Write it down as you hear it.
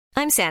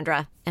I'm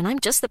Sandra, and I'm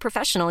just the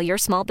professional your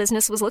small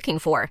business was looking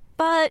for.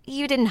 But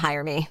you didn't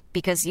hire me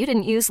because you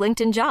didn't use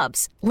LinkedIn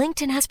Jobs.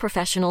 LinkedIn has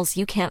professionals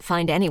you can't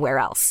find anywhere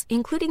else,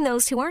 including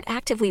those who aren't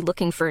actively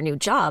looking for a new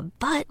job,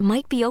 but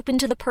might be open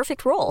to the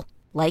perfect role,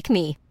 like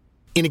me.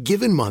 In a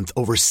given month,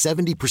 over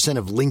 70%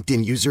 of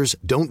LinkedIn users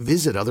don't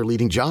visit other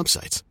leading job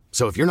sites.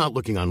 So if you're not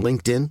looking on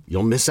LinkedIn,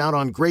 you'll miss out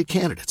on great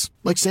candidates,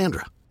 like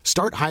Sandra.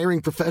 Start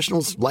hiring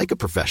professionals like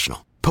a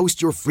professional.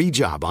 Post your free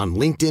job on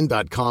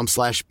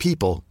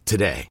linkedin.com/people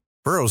today.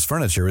 Burrow's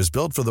furniture is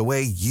built for the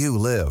way you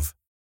live.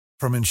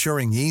 From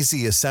ensuring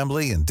easy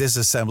assembly and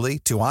disassembly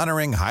to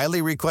honoring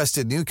highly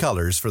requested new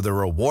colors for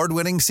their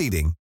award-winning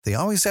seating, they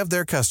always have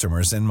their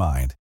customers in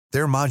mind.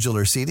 Their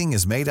modular seating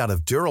is made out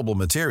of durable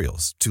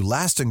materials to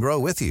last and grow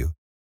with you.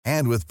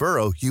 And with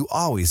Burrow, you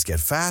always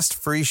get fast,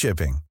 free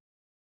shipping.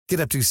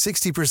 Get up to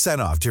 60%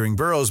 off during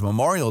Burrow's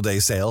Memorial Day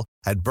sale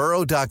at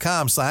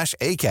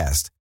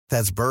burrow.com/ACAST.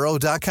 That's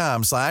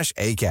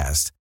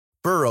burrow.com/ACAST.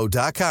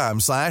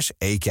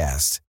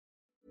 burrow.com/ACAST.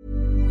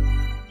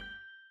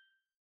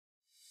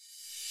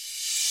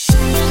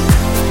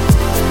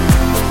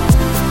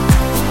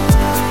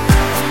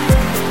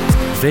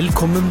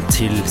 Velkommen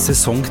til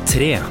sesong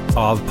 3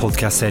 av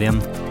podcastserien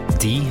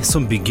De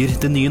som bygger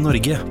det nye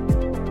Norge.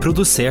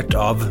 Produsert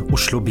av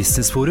Oslo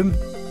Business Forum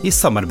i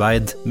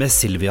samarbeid med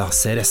Silvia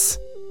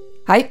Ceres.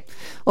 Hei,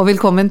 og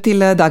velkommen til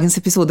dagens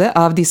episode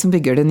av De som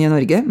bygger det nye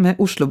Norge med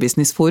Oslo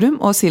Business Forum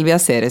og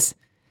Silvia Ceres.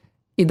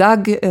 I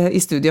dag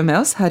i studio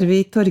med oss har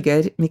vi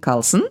Torgeir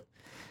Michaelsen,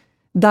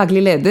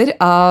 daglig leder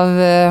av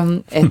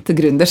et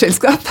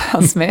gründerselskap.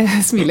 Han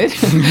smiler.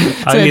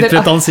 Det litt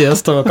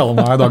pretensiøst å kalle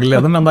meg daglig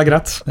leder, men det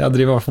greit. Jeg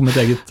driver i hvert fall mitt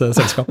eget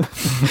selskap.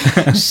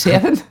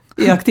 Sjefen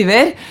i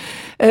Aktiver,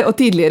 og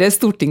tidligere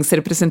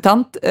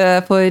stortingsrepresentant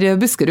for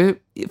Buskerud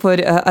for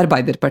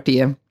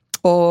Arbeiderpartiet,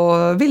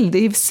 og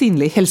veldig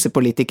synlig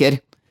helsepolitiker.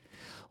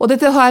 Og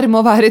dette her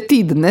må være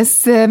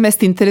tidenes mest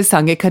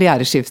interessante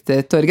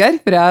karriereskifte, Torgeir,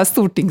 fra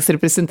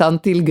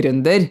stortingsrepresentant til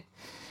gründer.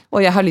 Og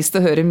jeg har lyst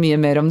til å høre mye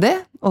mer om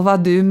det, og hva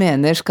du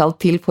mener skal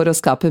til for å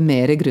skape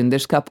mer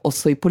gründerskap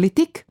også i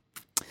politikk.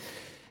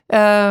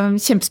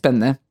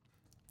 Kjempespennende.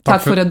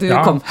 Takk for at du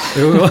kom.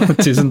 Jo,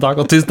 tusen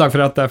takk, og tusen takk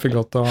for at jeg fikk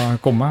lov til å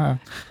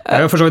komme. Jeg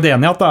er jo for så vidt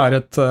enig i at det er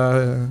et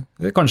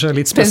kanskje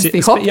litt spesielt.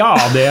 Ja,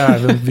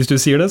 hvis du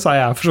sier det, så er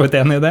jeg for så vidt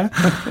enig i det.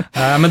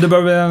 Men det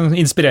bør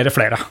inspirere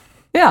flere.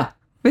 Ja,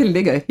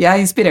 veldig gøy. Jeg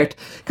er inspirert.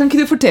 Kan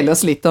ikke du fortelle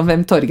oss litt om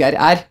hvem Torgeir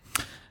er?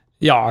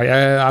 Ja,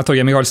 jeg er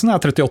Torgeir Michaelsen, jeg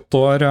er 38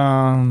 år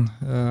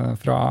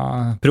fra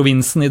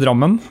provinsen i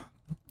Drammen,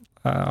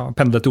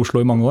 pendlet til Oslo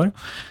i mange år.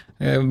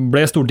 Jeg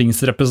ble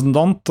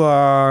stortingsrepresentant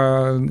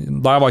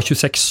da jeg var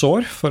 26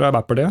 år for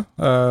Arbeiderpartiet,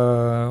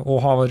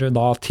 og har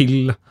da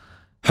til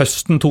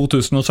høsten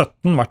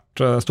 2017 vært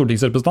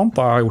stortingsrepresentant.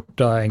 Da har jeg gjort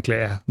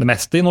egentlig det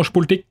meste i norsk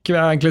politikk, vil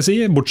jeg egentlig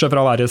si, bortsett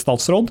fra å være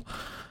statsråd.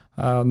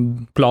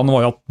 Planen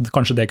var jo at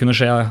kanskje det kunne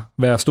skje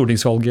ved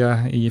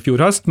stortingsvalget i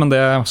fjor høst, men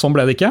sånn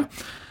ble det ikke.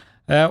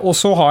 Og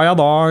så har jeg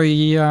da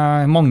i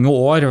mange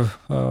år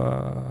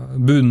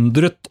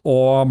beundret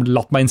og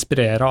latt meg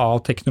inspirere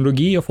av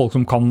teknologi og folk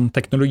som kan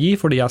teknologi,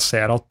 fordi jeg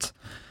ser at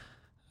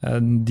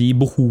de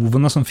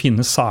behovene som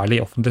finnes særlig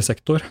i offentlig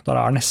sektor, der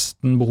er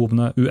nesten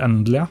behovene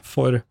uendelige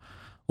for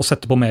å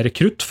sette på mer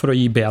krutt for å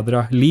gi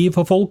bedre liv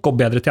for folk og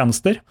bedre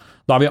tjenester.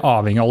 Da er vi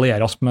avhengig av å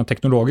alliere oss med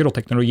teknologer og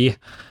teknologi.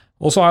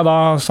 Og så har jeg da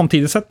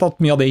samtidig sett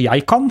at mye av det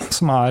jeg kan,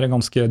 som er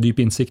ganske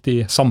dyp innsikt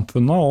i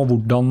samfunnet og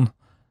hvordan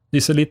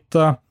disse litt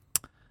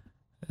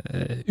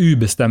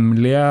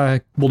ubestemmelige,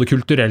 både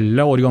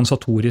kulturelle og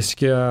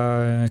organisatoriske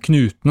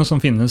knutene som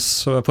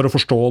finnes for å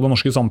forstå det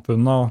norske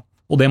samfunnet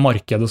og det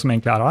markedet som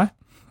egentlig er her.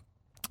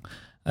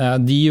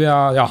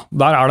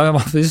 Der er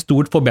det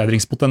stort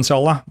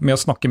forbedringspotensial med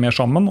å snakke mer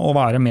sammen og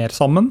være mer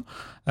sammen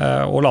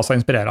og la seg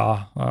inspirere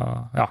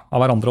av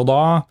hverandre. Og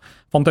da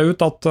fant jeg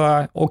ut at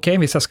ok,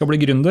 hvis jeg skal bli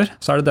gründer,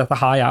 så er det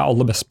dette her jeg er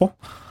aller best på.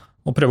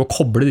 Å prøve å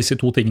koble disse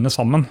to tingene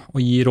sammen og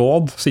gi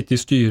råd, sitte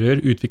i styrer,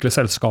 utvikle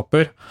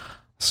selskaper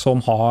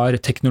som har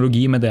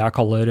teknologi med det jeg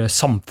kaller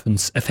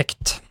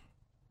samfunnseffekt.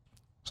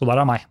 Så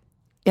der er meg.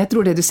 Jeg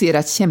tror det du sier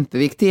er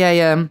kjempeviktig.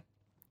 Jeg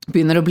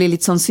begynner å bli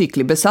litt sånn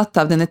sykelig besatt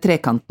av denne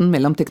trekanten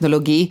mellom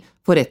teknologi,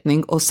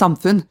 forretning og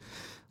samfunn.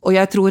 Og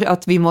jeg tror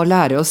at vi må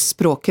lære oss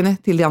språkene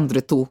til de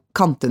andre to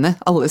kantene,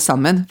 alle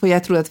sammen, for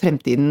jeg tror at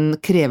fremtiden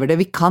krever det.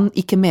 Vi kan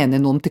ikke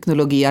mene noe om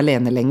teknologi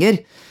alene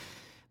lenger,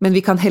 men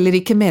vi kan heller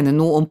ikke mene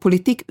noe om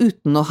politikk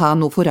uten å ha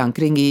noe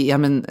forankring i,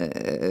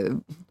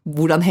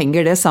 hvordan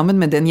henger det sammen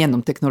med den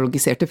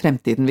gjennomteknologiserte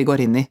fremtiden vi går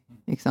inn i,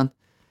 ikke sant?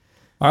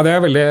 Ja, det er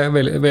jeg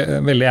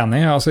veldig enig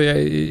i. Altså,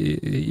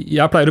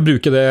 jeg pleier å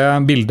bruke det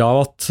bildet av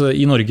at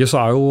i Norge så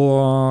er jo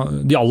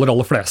de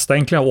aller fleste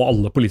egentlig, og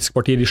alle politiske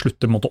partier, de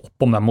slutter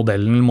opp om den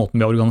modellen, måten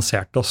vi har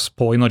organisert oss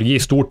på i Norge.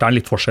 I stort er det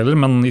litt forskjeller,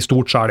 men i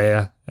stort så er det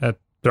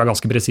et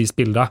ganske presist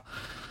bilde.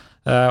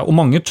 Og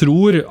mange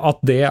tror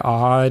at det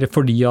er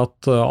fordi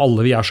at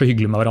alle vi er så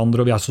hyggelige med hverandre,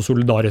 og vi er så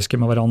solidariske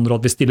med hverandre,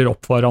 og at vi stiller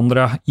opp for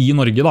hverandre i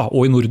Norge da,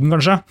 og i Norden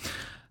kanskje.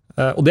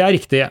 Og det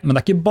riktig, men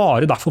det ikke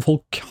bare derfor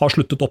folk har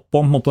sluttet opp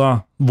på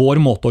vår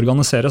måte å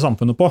organisere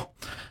samfunnet på.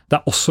 Det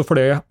også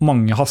fordi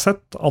mange har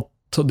sett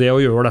at det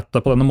å gjøre dette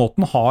på denne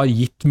måten har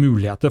gitt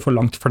muligheter for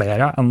langt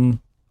flere enn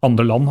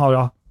andre land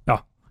har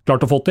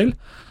klart å få til.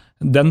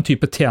 Den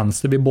type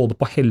tjenester vi både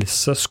på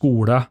helse,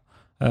 skole,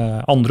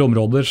 andre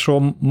områder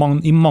som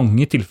i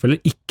mange tilfeller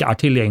ikke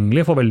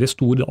tilgjengelig for veldig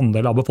stor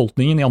andel av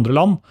befolkningen i andre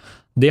land,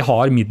 det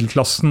har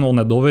middelklassen og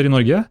nedover i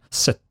Norge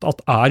sett at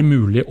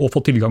mulig å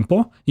få tilgang på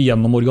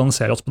gjennom å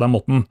organisere oss på den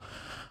måten.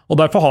 Og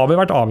derfor har vi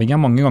vært avhengig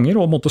av mange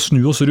ganger å måtte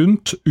snu oss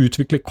rundt,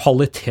 utvikle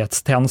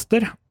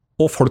kvalitetstjenester,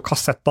 og folk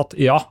har sett at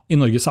i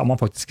Norge så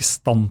man faktisk i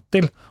stand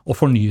til å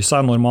fornye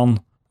seg når man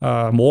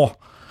må.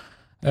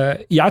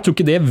 Jeg tror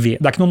ikke det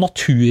ikke noe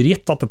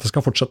naturgitt at dette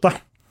skal fortsette.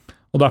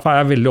 Og derfor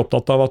jeg veldig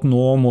opptatt av at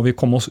nå må vi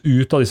komme oss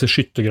ut av disse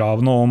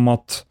skyttergravene om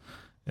at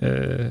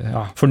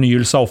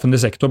fornyelse av offentlig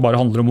sektor bare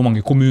handler om hvor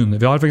mange kommuner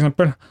vi har, for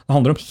eksempel. Det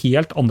handler om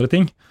helt andre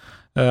ting.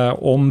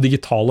 Om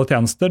digitale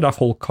tjenester der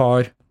folk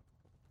har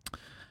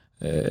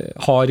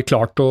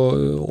klart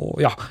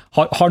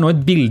har nå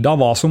et bilde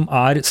av hva som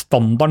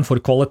standarden for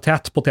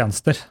kvalitet på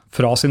tjenester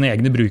fra sine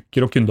egne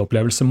bruker- og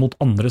kundeopplevelser mot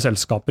andre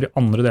selskaper i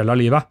andre deler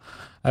av livet.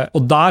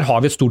 Og der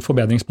har vi et stort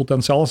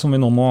forbedringspotensial som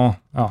vi nå må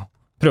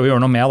prøve å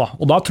gjøre noe med. Da.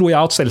 Og da tror jeg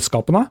at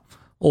selskapene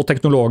og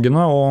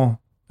teknologene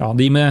og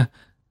de med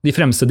de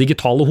fremste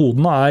digitale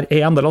hodene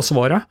en del av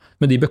svaret,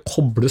 men de bør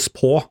kobles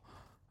på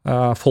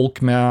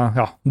folk med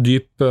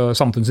dyp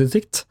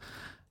samfunnsinnsikt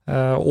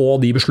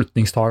og de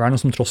beslutningstagerne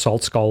som tross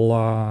alt skal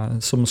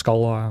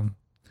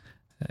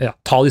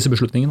ta disse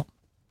beslutningene.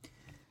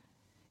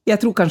 Jeg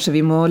tror kanskje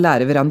vi må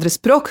lære hverandre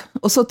språk,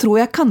 og så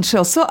tror jeg kanskje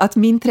også at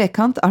min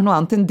trekant noe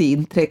annet enn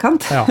din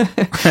trekant. Ja,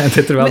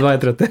 det tror jeg du har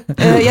helt rett i.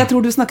 Jeg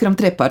tror du snakker om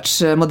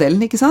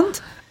trepartsmodellen, ikke sant?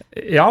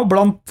 Ja,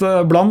 blant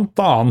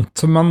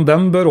annet, men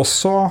den bør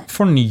også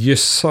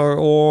fornyes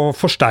og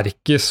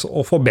forsterkes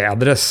og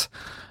forbedres.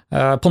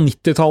 På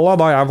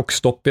 90-tallet, da jeg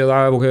vokste opp på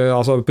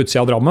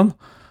utsida av Drammen,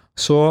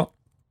 så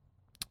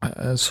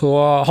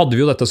hadde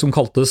vi jo dette som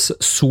kaltes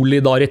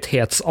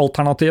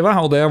solidaritetsalternativet,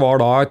 og det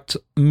var da et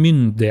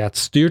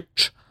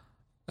myndighetsstyrt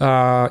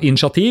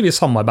initiativ i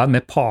samarbeid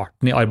med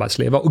partene i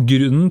arbeidslivet. Og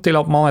grunnen til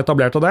at man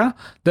etablerte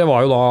det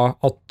var jo da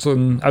at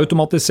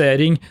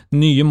automatisering,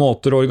 nye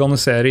måter å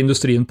organisere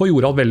industrien på,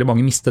 gjorde at veldig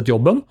mange mistet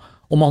jobben,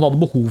 og man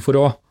hadde behov for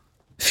å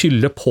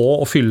fylle på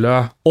og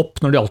fylle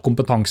opp når det gjaldt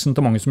kompetansen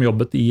til mange som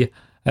jobbet i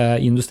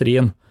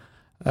industrien.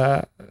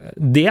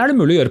 Det det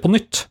mulig å gjøre på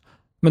nytt.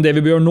 Men det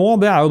vi bør gjøre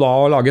nå, det jo da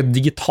å lage et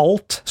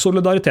digitalt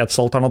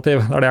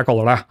solidaritetsalternativ, det det jeg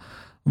kaller det,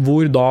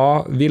 hvor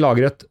da vi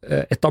lager et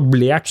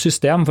etablert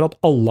system for at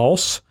alle av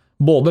oss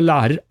både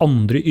lærer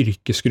andre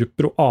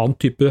yrkesgrupper og annen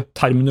type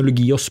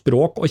terminologi og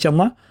språk å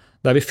kjenne,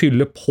 der vi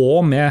fyller på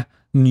med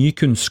ny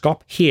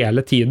kunnskap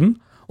hele tiden,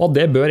 og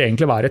det bør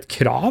egentlig være et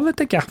krav,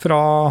 tenker jeg,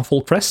 fra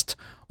folk flest,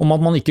 om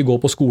at man ikke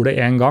går på skole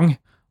en gang,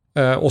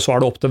 og så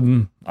det opp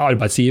til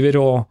arbeidsgiver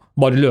å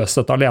bare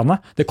løse dette alene.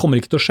 Det kommer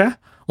ikke til å skje.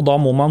 Og da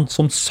må man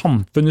som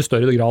samfunn i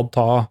større grad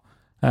ta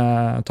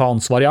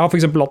ansvar. Jeg har for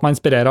eksempel latt meg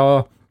inspirere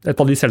av et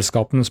av de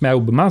selskapene som jeg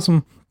jobber med,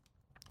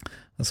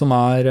 som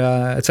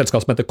et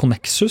selskap som heter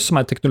Connexus,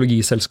 som et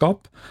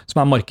teknologiselskap,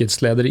 som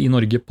markedsleder i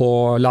Norge på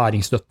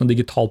læringsstøttende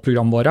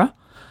digitalprogramvare,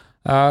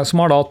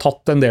 som har da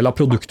tatt en del av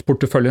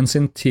produktporteføljen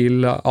sin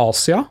til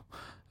Asia,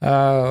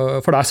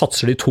 for der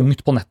satser de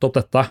tungt på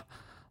nettopp dette.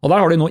 Og der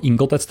har de nå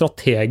inngått et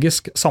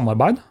strategisk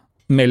samarbeid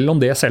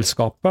mellom det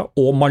selskapet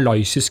og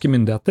malaysiske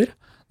myndigheter,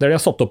 der de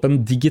har satt opp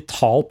en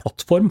digital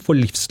plattform for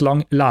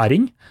livslang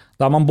læring,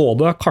 der man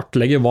både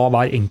kartlegger hva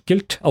hver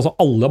enkelt, altså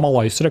alle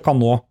malaysere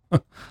kan nå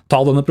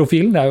ta denne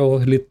profilen, det jo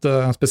litt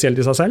spesielt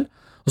i seg selv,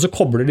 og så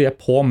kobler de det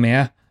på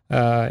med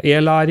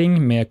e-læring,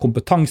 med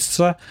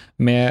kompetanse,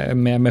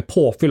 med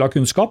påfyll av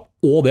kunnskap,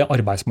 og det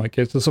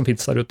arbeidsmarkedet som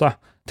finnes der ute.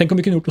 Tenk om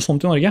vi kunne gjort noe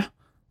sånt i Norge.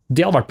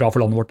 Det hadde vært bra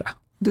for landet vårt, det.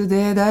 Du,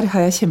 det der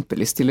har jeg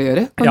kjempelyst til å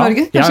gjøre på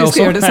Norge. Kanskje vi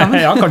skal gjøre det sammen.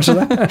 Ja, kanskje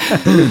det.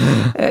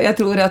 Jeg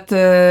tror at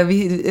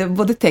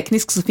både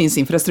teknisk så finnes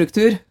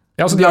infrastruktur.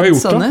 Ja, så de har jo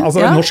gjort det.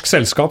 Altså et norsk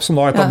selskap som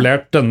da har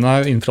etablert denne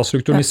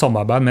infrastrukturen i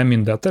samarbeid med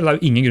myndigheter. Det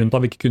jo ingen grunn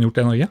til at vi ikke kunne gjort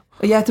det i Norge.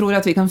 Jeg tror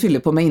at vi kan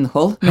fylle på med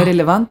innhold, med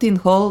relevant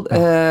innhold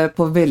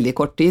på veldig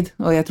kort tid.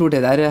 Og jeg tror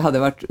det der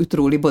hadde vært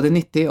utrolig både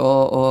nyttig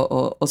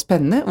og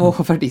spennende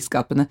og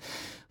verdiskapende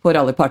for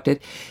alle parter.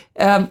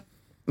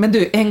 Men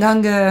du, en gang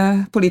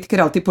politiker,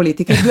 alltid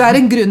politiker. Du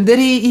en gründer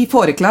i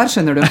foreklar,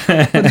 skjønner du. Og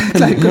du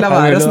klarer ikke å la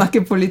være å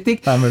snakke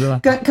politikk.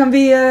 Kan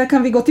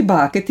vi gå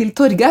tilbake til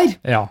Torgeir?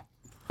 Ja.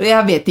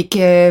 Jeg vet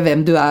ikke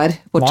hvem du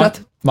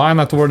fortsatt. Nei,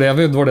 det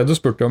var det du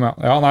spurte om, ja.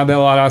 Ja, nei, det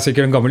der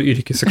sikkert en gammel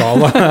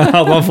yrkesskala,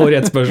 at man får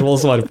et spørsmål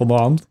og svarer på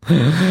noe annet.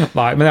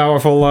 Nei, men jeg i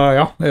hvert fall,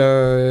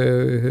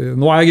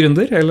 nå jeg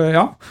gründer,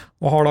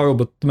 og har da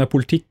jobbet med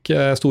politikk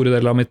store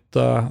deler av mitt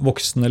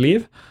voksne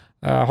liv.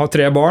 Jeg har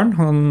 3 barn,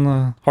 en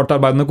hardt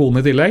arbeidende kone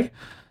i tillegg,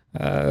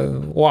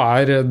 og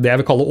det jeg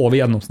vil kalle over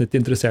gjennomsnitt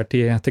interessert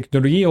i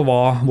teknologi, og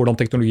hvordan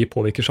teknologi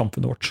påvirker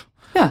samfunnet vårt.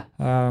 Ja.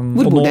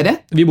 Hvor bor dere?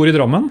 Vi bor i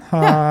Drammen,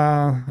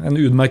 en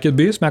utmerket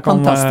by som jeg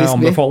kan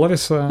anbefale.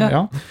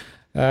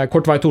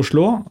 Kort vei til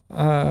Oslo.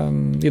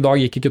 I dag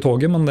gikk ikke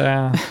toget, men det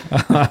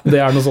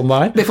er noe sånn det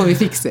er. Det får vi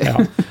fikse. Ja.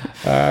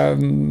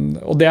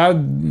 Og det jeg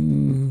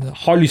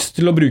har lyst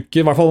til å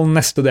bruke, i hvert fall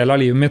neste del av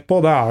livet mitt på,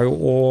 det er jo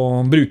å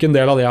bruke en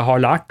del av det jeg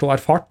har lært og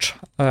erfart,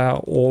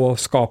 og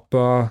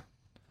skape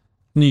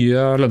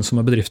nye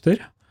lønnsomme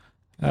bedrifter,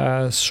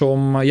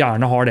 som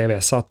gjerne har det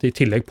ved seg at de i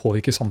tillegg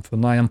påvirker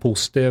samfunnet i en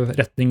positiv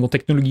retning. Og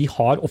teknologi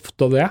har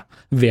ofte det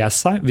ved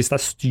seg, hvis det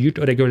er styrt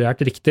og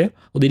regulert riktig,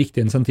 og de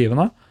riktige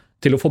insentivene,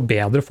 til å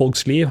forbedre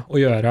folks liv og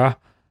gjøre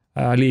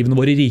livene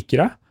våre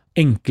rikere,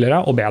 enklere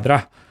og bedre.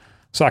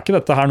 Så er ikke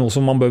dette her noe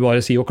som man bør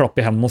bare si og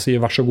klappe i hendene og si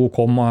vær så god,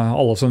 kom,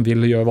 alle som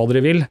vil, gjør hva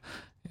dere vil.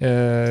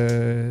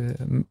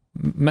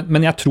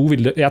 Men jeg tror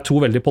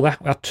veldig på det,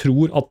 og jeg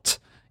tror at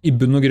i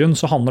bunn og grunn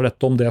så handler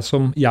dette om det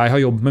som jeg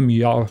har jobbet med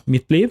mye av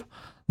mitt liv,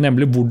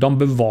 nemlig hvordan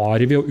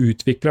bevarer vi og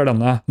utvikler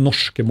denne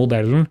norske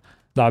modellen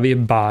der vi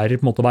bærer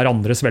på en måte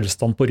hverandres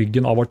velstand på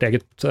ryggen av vårt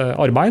eget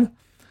arbeid.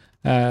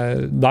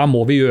 Der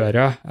må vi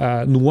gjøre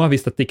noe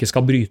hvis dette ikke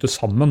skal bryte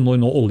sammen når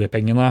nå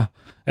oljepengene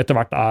etter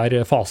hvert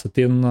er faset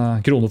inn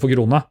krone for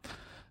krone.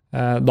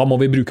 Da må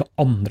vi bruke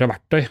andre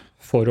verktøy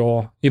for å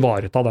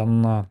ivareta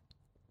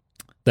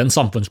den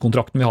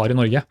samfunnskontrakten vi har i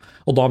Norge.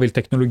 Og da vil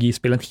teknologi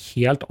spille en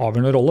helt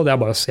avgjørende rolle. Det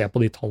er bare å se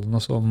på de tallene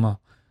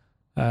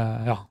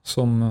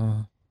som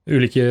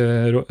ulike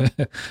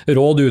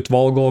råd,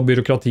 utvalg og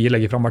byråkrati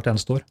legger fram hvert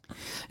eneste år.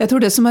 Jeg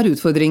tror det som er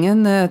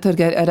utfordringen,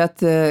 Torgeir, er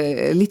at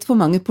litt for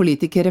mange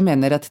politikere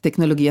mener at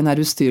teknologien er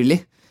ustyrlig,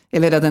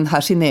 eller at den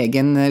har sin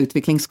egen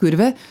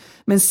utviklingskurve,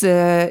 mens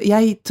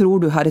jeg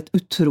tror du har et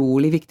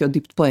utrolig viktig og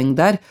dypt poeng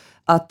der,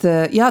 at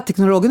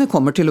teknologene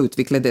kommer til å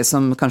utvikle det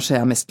som kanskje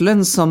er mest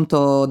lønnsomt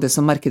og det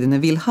som markedene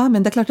vil ha,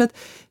 men det er klart at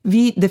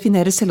vi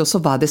definerer selv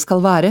også hva det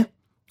skal være,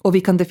 og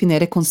vi kan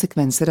definere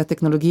konsekvenser av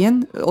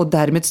teknologien, og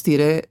dermed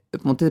styre på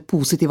en måte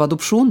positiv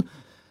adopsjon.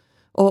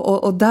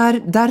 Og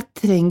der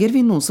trenger vi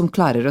noen som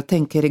klarer å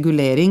tenke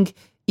regulering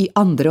i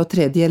andre og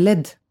tredje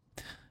ledd.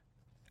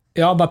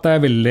 Ja, dette er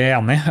jeg veldig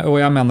enig i, og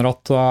jeg mener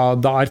at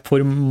det er for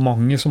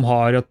mange som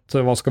har et,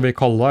 hva skal vi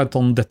kalle det, et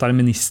sånn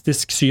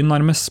deterministisk syn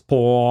nærmest på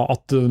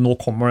at nå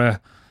kommer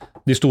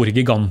de store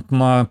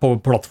gigantene på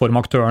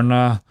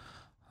plattformaktørene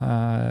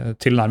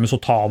til nærmest å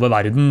ta over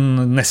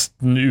verden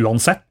nesten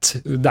uansett.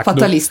 Det er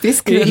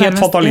fatalistisk? Helt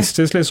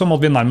fatalistisk, liksom,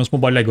 at vi nærmest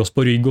må bare legge oss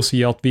på rygg og si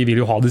at vi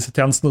vil jo ha disse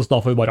tjenestene, så da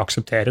får vi bare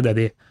akseptere det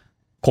de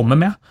kommer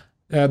med.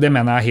 Det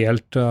mener jeg er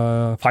helt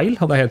feil,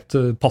 det er helt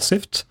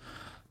passivt.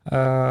 Det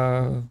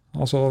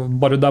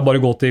er bare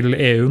å gå til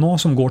EU nå,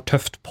 som går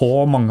tøft på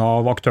mange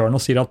av aktørene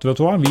og sier at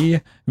vet du hva, vi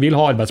vil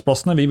ha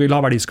arbeidsplassene, vi vil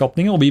ha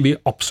verdiskapningen, og vi vil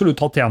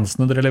absolutt ha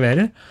tjenestene dere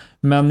leverer,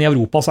 men i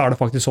Europa så er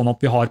det faktisk sånn at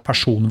vi har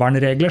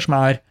personvernregler som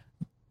er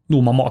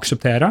noe man må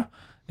akseptere.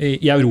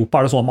 I Europa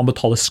er det sånn at man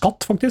betaler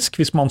skatt faktisk,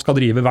 hvis man skal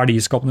drive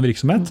verdiskapende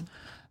virksomhet.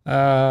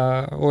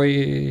 Og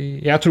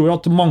jeg tror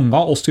at mange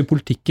av oss i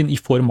politikken i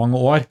for mange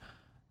år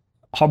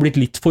har blitt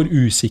litt for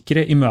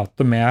usikre i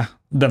møte med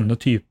denne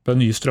type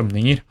nye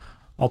strømninger.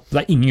 At det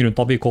er ingen grunn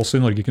til at vi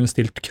også i Norge kunne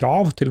stilt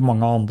krav til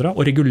mange andre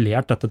og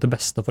regulert dette til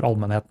beste for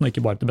allmennheten, og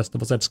ikke bare til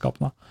beste for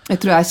selskapene. Jeg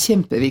tror det er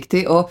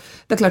kjempeviktig, og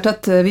det er klart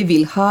at vi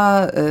vil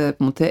ha på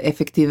en måte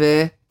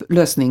effektive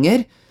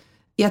løsninger.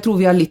 Jeg tror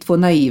vi er litt for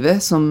naive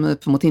som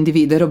på en måte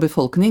individer og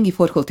befolkning i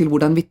forhold til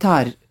hvordan vi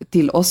tar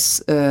til oss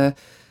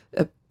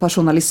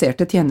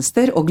personaliserte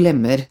tjenester og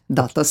glemmer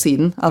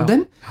datasiden av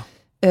dem.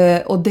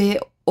 Og det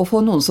å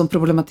få noen som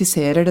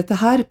problematiserer dette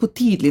her på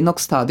tidlig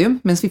nok stadium,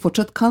 mens vi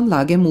fortsatt kan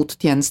lage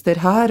mottjenester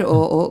her,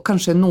 og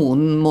kanskje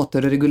noen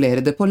måter å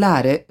regulere det på,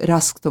 lære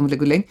raskt om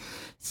regulering.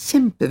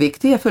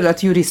 Kjempeviktig. Jeg føler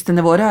at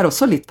juristene våre er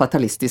også litt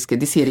fatalistiske.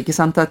 De sier ikke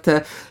sant at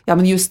ja,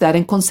 men just det er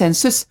en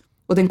konsensus,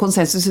 og den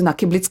konsensusen er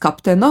ikke blitt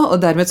skapt ennå,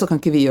 og dermed så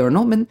kan ikke vi gjøre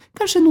noe, men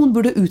kanskje noen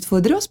burde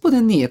utfordre oss på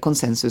den nye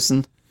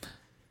konsensusen.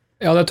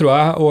 Ja, det tror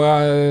jeg, og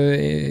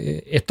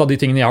et av de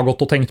tingene jeg har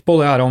gått og tenkt på,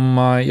 det er om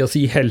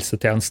i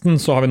helsetjenesten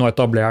så har vi nå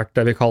etablert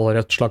det vi kaller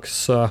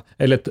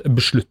et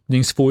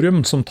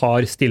beslutningsforum som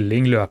tar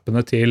stilling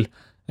løpende til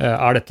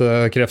er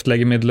dette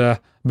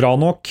kreftlegemiddelet bra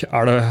nok,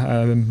 er det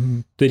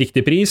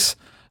riktig pris,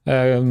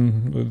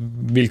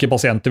 hvilke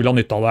pasienter vil ha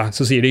nytte av det,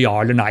 så sier de ja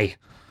eller nei.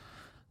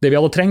 Det vi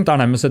hadde trengt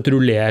er nærmest et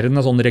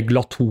rullerende sånn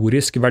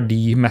regulatorisk,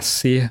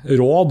 verdimessig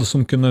råd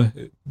som kunne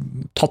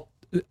tatt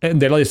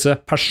en del av disse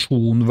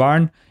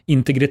personvern,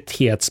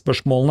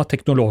 integritetsspørsmålene,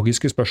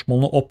 teknologiske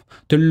spørsmålene opp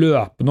til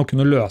løpende å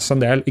kunne løse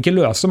en del, ikke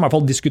løse, men i hvert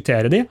fall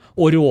diskutere de,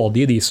 og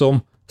rådgi de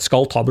som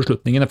skal ta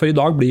beslutningene. For i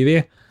dag blir vi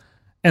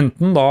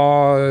enten da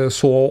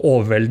så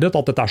overveldet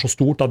at dette er så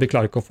stort at vi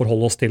klarer ikke å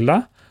forholde oss til det,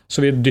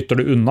 så vi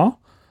dytter det unna,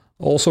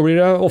 og så blir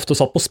det ofte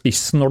satt på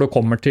spissen når det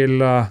kommer til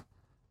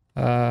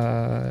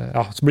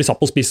så blir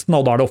satt på spissen,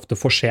 og da er det ofte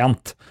for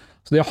sent.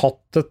 Så de har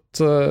hatt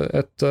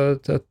et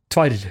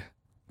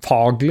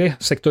tverrfaglig,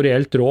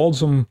 sektorielt råd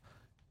som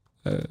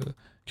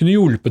kunne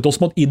hjulpet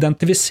oss med å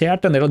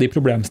identifisere en del av de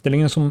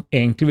problemstillingene som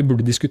egentlig vi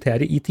burde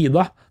diskutere i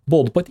tide,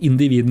 både på et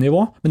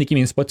individnivå, men ikke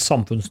minst på et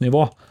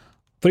samfunnsnivå.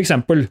 For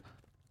eksempel,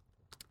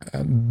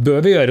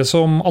 bør vi gjøre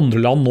som andre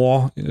land nå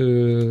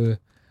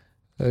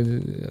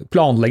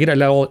planlegger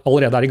eller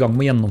allerede i gang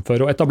med å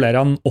gjennomføre og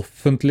etablere en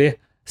offentlig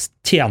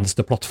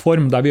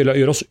tjenesteplattform der vi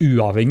gjør oss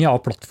uavhengig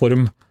av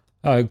plattform,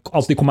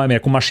 altså de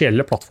mer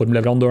kommersielle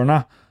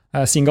plattformleverandørene.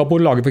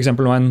 Singapore lager for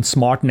eksempel nå en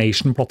Smart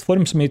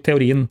Nation-plattform som i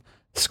teorien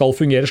skal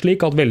fungere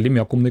slik at veldig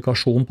mye av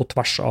kommunikasjon på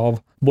tvers av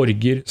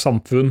borger,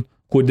 samfunn,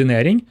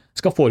 koordinering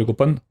skal foregå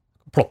på en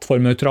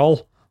plattformnøytral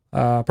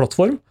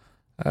plattform.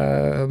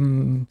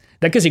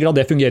 Det ikke sikkert at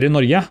det fungerer i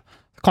Norge.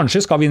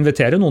 Kanskje skal vi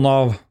invitere noen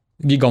av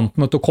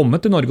gigantene til å komme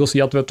til Norge og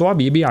si at vet du hva,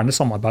 vi vil gjerne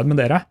samarbeide med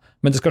dere,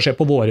 men det skal skje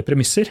på våre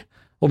premisser.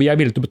 Og vi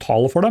villige til å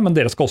betale for det, men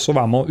dere skal også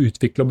være med å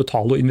utvikle og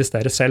betale og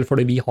investere selv,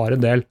 fordi vi har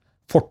en del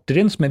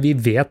fortrinn som vi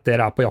vet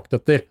dere på jakt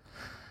etter.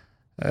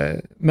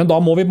 Men da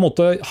må vi på en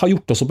måte ha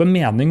gjort oss opp en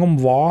mening om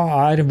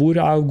hvor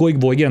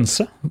går vår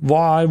grense,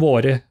 hva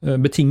våre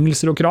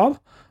betingelser og krav,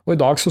 og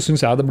i dag så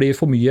synes jeg det blir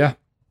for mye,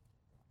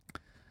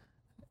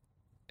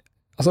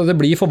 altså det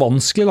blir for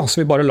vanskelig da, så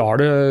vi bare lar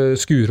det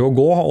skure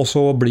og gå, og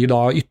så blir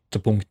da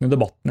ytterpunktene i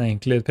debatten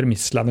egentlig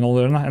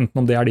premissleverandørene,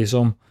 enten om det de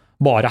som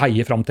bare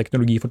heier fram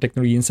teknologi for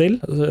teknologien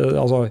selv,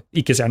 altså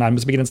ikke ser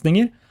nærmest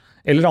begrensninger,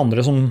 eller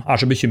andre som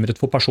så bekymret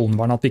for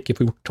personvern at vi ikke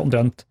får gjort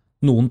omtrent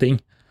noen ting.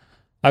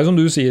 Det jo som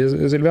du sier,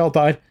 Silvia, at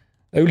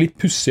det jo litt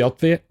pussig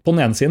at vi på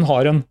den ene siden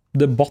har en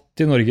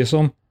debatt i Norge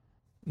som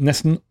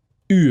nesten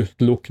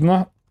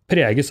utelukkende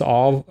preges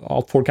av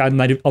at folk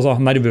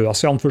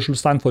nervøse i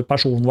anførselstegn for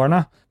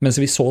personvernet,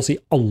 mens vi så å si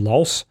alle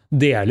av oss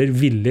deler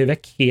villig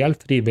vekk,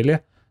 helt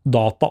frivillig,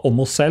 data om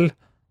oss selv,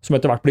 som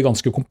etter hvert blir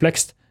ganske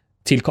komplekst,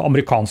 til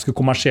amerikanske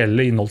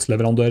kommersielle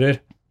innholdsleverandører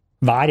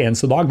hver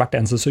eneste dag, hvert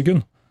eneste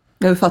sekund.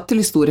 Det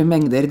ufattelig store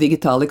mengder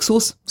digital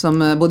eksos, som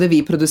både vi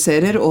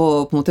produserer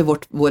og på en måte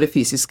våre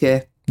fysiske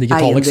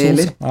digital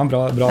eiendeler. Eksos, ja,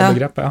 bra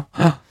begrep,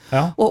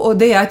 ja. Og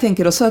det jeg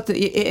tenker også, at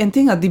en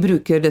ting at de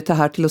bruker dette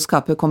her til å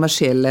skape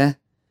kommersielle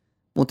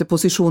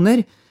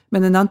posisjoner,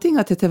 men en annen ting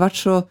at etter hvert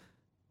så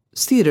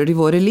styrer de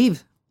våre liv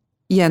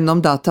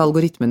gjennom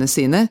dataalgoritmene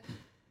sine,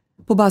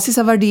 på basis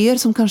av verdier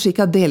som kanskje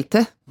ikke har delt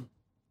det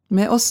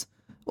med oss.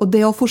 Og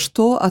det å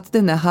forstå at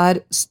denne her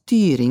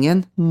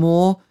styringen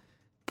må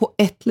på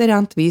et eller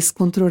annet vis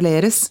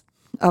kontrolleres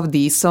av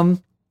de som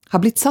har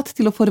blitt satt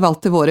til å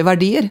forvalte våre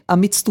verdier,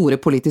 mitt store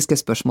politiske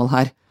spørsmål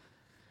her.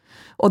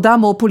 Og da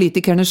må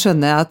politikerne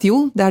skjønne at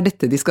jo, det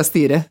dette de skal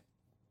styre.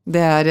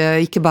 Det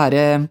ikke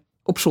bare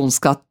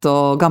opsjonsskatt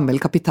og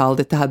gammel kapital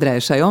dette her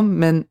dreier seg om,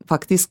 men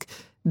faktisk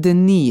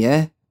den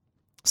nye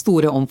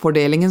store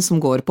omfordelingen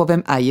som går på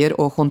hvem eier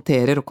og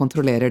håndterer og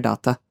kontrollerer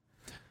data.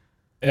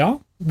 Ja,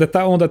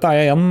 dette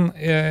jeg igjen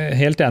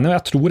helt enig, og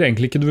jeg tror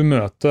egentlig ikke du vil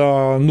møte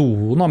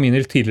noen av mine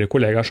tidligere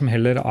kollegaer som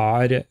heller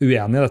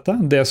uenig i dette.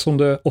 Det som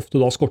det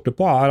ofte da skorter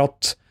på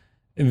at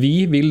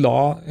vi vil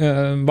da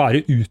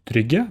være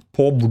utrygge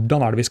på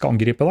hvordan det vi skal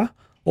angripe det,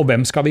 og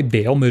hvem skal vi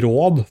be om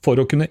råd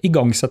for å kunne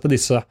igangsette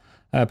disse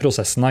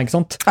prosessene, ikke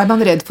sant?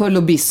 Man redd for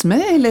lobbyisme,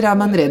 eller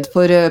man redd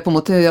for på en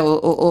måte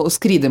å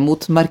skride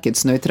mot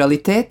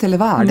markedsnøytralitet, eller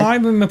hva det? Nei,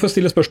 men for å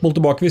stille spørsmål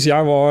tilbake, hvis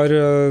jeg var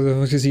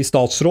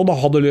statsråd,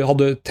 hadde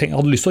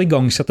lyst til å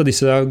igangsette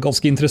disse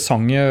ganske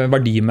interessante,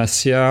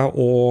 verdimessige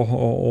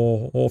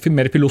og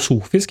mer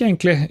filosofiske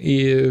egentlig i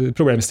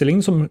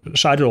problemstillingen som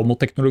skjærer om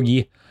mot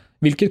teknologi.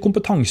 Hvilket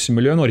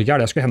kompetansemiljø i Norge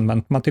det jeg skulle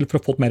henvendt meg til for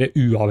å få et mer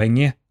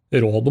uavhengig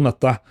råd om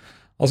dette?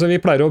 Altså,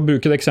 vi pleier å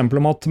bruke det eksempelet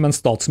om at mens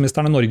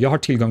statsministeren i Norge har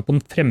tilgang på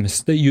den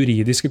fremste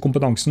juridiske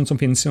kompetansen som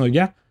finnes i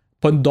Norge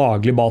på en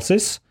daglig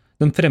basis,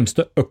 den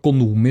fremste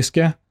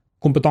økonomiske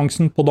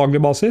kompetansen på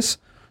daglig basis,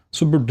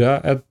 så burde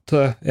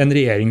en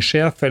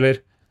regjeringssjef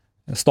eller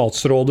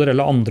statsråder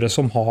eller andre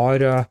som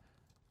har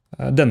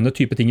denne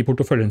type ting i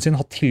porteføljen sin,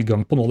 ha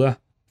tilgang på noe av det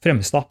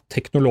fremste av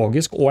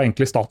teknologisk og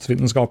egentlig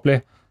statsvitenskapelig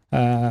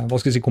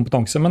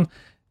kompetanse. Men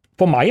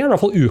for meg det i hvert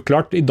fall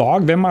uklart i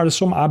dag, hvem det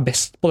som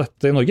best på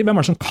dette i Norge? Hvem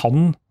det som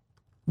kan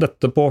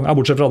dette på,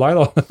 bortsett fra deg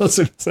da?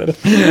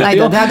 Nei,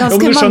 det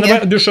ganske mange.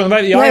 Du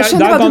skjønner,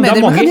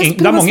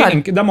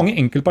 det mange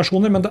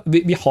enkeltpersoner, men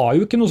vi har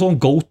jo ikke noen sånn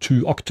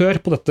go-to-aktør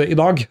på dette i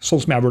dag,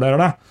 sånn som jeg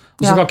vurderer det.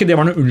 Og så skal ikke det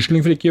være noen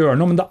unnskyldning for ikke å gjøre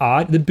noe, men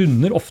det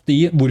bunner ofte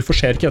i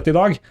hvorfor skjer ikke dette i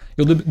dag?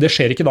 Jo, det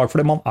skjer ikke i dag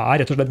fordi man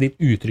rett og slett litt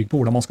utrygg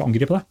på hvordan man skal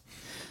angripe det.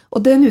 Og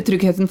den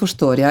utryggheten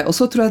forstår jeg, og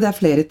så tror jeg det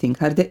flere ting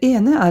her. Det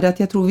ene at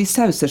jeg tror vi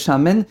sauser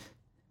sammen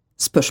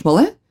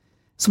spørsmålet,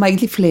 som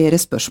egentlig flere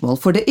spørsmål.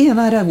 For det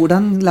ene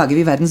hvordan lager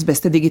vi verdens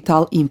beste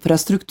digital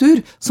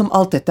infrastruktur, som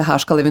alt dette her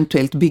skal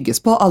eventuelt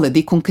bygges på, alle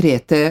de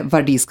konkrete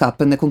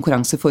verdiskapende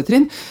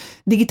konkurransefortrinn.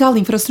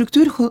 Digital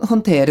infrastruktur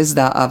håndteres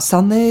da av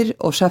Sanner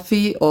og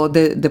Shafi og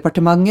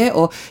departementet,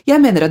 og jeg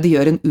mener at de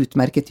gjør en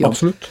utmerket jobb.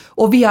 Absolutt.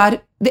 Og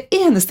det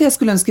eneste jeg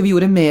skulle ønske vi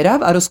gjorde mer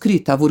av, å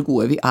skryte av hvor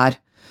gode vi er.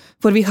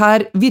 For vi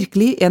har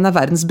virkelig en av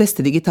verdens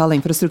beste digitale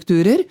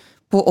infrastrukturer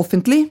på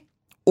offentlig,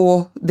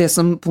 og det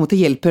som på en måte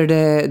hjelper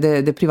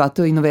det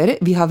private å innovere.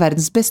 Vi har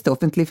verdens beste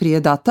offentlig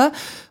frie data,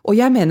 og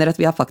jeg mener at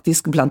vi har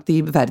faktisk blant de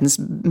verdens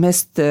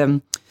mest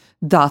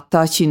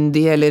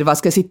datakyndige, eller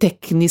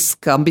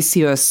teknisk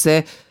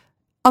ambisiøse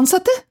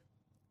ansatte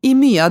i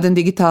mye av den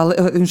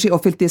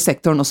offentlige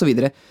sektoren og så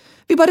videre.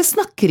 Vi bare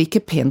snakker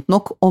ikke pent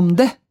nok om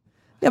det.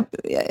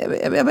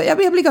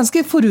 Jeg blir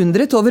ganske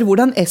forundret over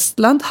hvordan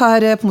Estland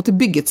har på en måte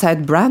bygget seg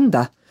et brand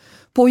da,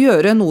 på å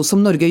gjøre noe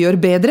som Norge gjør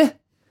bedre.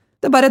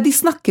 Det er bare at de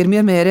snakker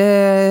mye mer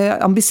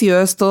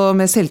ambisiøst og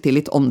med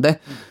selvtillit om det.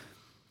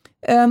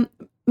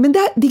 Men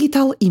det er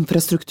digital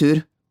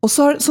infrastruktur, og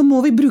så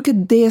må vi bruke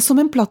det som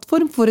en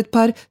plattform for et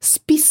par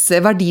spisse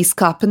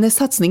verdiskapende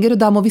satsninger, og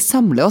da må vi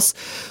samle oss.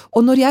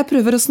 Og når jeg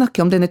prøver å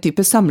snakke om denne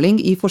type samling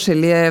i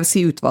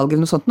forskjellige utvalg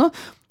eller noe sånt nå,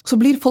 så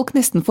blir folk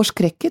nesten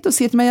forskrekket og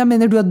sier til meg, jeg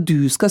mener du at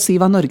du skal si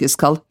hva Norge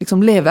skal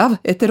liksom leve av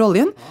etter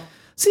oljen?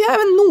 Så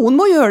men noen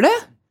må gjøre det.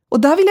 Og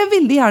da vil jeg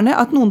veldig gjerne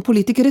at noen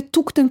politikere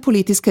tok den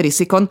politiske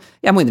risikoen.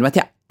 Jeg må innrømme at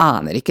jeg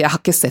aner ikke, jeg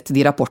har ikke sett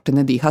de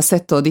rapportene de har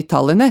sett og de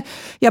tallene.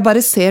 Jeg bare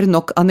ser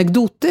nok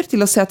anekdoter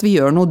til å se at vi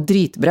gjør noe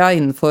dritbra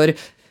innenfor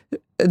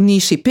ny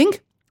shipping.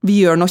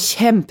 Vi gjør noe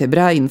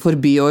kjempebra innenfor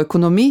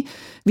bioøkonomi.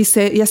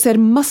 Jeg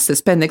ser masse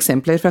spennende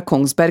eksempler fra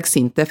Kongsberg,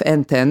 Sintef,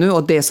 NTNU,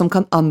 og det som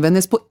kan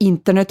anvendes på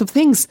Internet of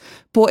Things,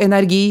 på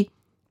energi,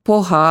 på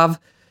hav.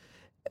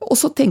 Og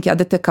så tenker jeg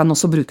at dette kan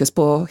også brukes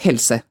på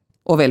helse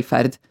og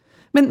velferd.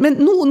 Men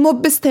noen må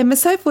bestemme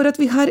seg for at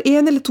vi har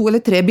 1 eller 2 eller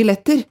 3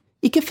 billetter,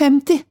 ikke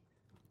 50.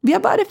 Vi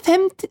er bare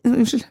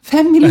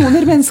 5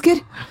 millioner mennesker.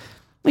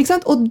 Ikke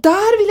sant? Og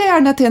der vil jeg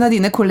gjerne at en av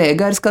dine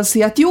kollegaer skal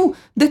si at jo,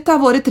 dette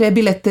er våre 3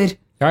 billetter.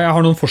 Ja, jeg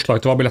har noen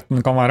forslag til hva billetten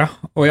kan være.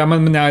 Og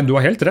du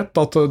har helt rett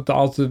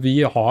at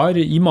vi har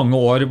i mange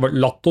år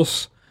latt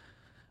oss.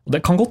 Og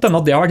det kan godt hende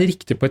at det har vært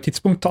riktig på et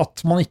tidspunkt,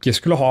 at man ikke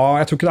skulle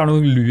ha, jeg tror ikke det er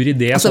noen lur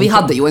idé. Altså vi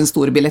hadde jo en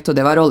stor billett, og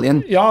det var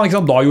oljen. Ja, ikke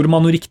sant? Da gjorde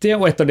man noe riktig,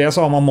 og etter det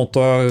så har man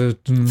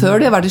måttet... Før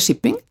det var det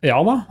shipping.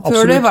 Ja da, absolutt.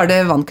 Før det var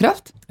det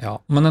vannkraft. Ja,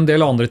 men en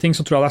del andre ting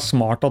så tror jeg det er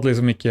smart at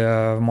liksom ikke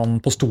man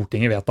på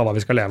Stortinget vet hva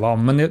vi skal leve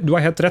av. Men du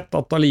har helt rett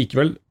at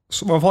allikevel,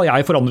 i hvert fall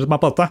jeg forandret meg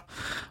på dette.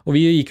 Og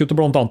vi gikk jo til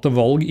blant annet til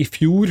valg i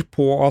fjor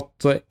på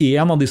at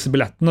en av disse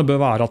billettene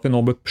bør være at vi nå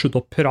bør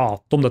slutte å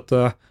prate om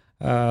dette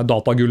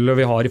datagullet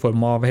vi har i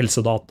form av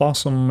helsedata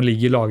som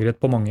ligger lagret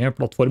på mange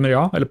plattformer,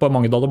 ja, eller på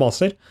mange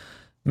databaser,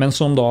 men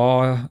som da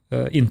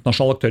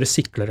internasjonale aktører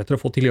sikler etter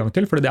å få tilgang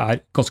til, fordi det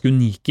er ganske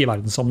unike i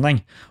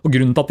verdenssammenheng. Og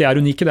grunnen til at de er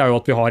unike, det er jo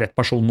at vi har et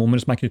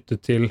personnummer som er knyttet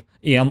til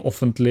en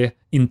offentlig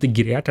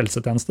integrert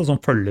helsetjeneste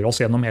som følger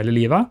oss gjennom hele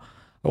livet,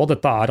 og at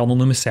dette er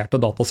anonymiserte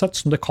datasett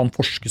som det kan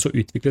forskes og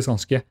utvikles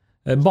ganske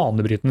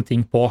banebrytende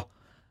ting på.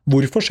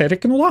 Hvorfor skjer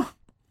det ikke noe da?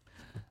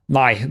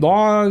 Nei,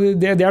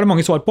 det er det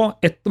mange svar på.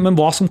 Men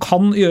hva som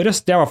kan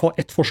gjøres, det er i hvert fall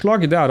ett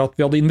forslag. Det er at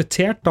vi hadde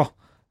invitert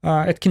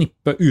et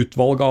knippe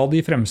utvalg av de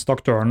fremste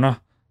aktørene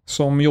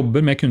som jobber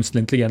med kunstig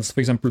intelligens,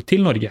 for eksempel,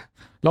 til Norge.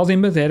 La oss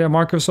invitere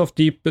Microsoft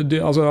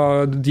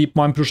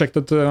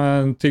DeepMind-prosjektet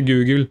til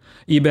Google,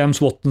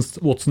 IBMs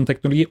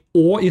Watson-teknologi,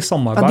 og i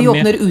samarbeid med... Ja, de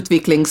åpner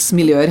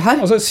utviklingsmiljøer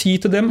her. Altså, si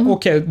til dem,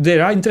 ok,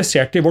 dere er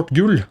interessert i vårt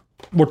gull,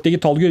 vårt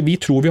digitalt gull.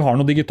 Vi tror vi har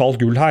noe digitalt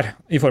gull her,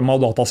 i form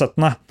av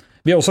datasettene.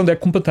 Vi har også en del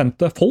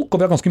kompetente folk, og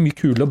vi har ganske mye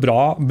kule og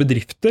bra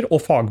bedrifter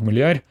og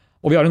fagmiljøer.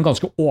 Og vi har en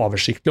ganske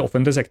oversiktlig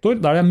offentlig sektor,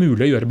 der det er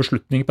mulig å gjøre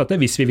beslutninger på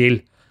dette hvis vi vil.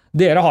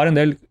 Dere har en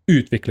del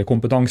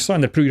utviklerkompetanse og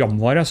en del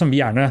programvare som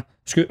vi gjerne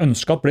skulle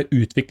ønske at ble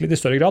utviklet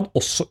i større grad,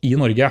 også i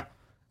Norge.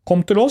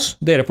 Kom til oss,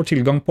 dere får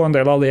tilgang på en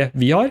del av det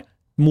vi har,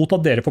 mot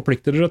at dere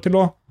forplikter dere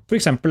til å for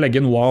eksempel legge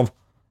noe av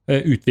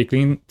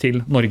utviklingen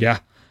til Norge.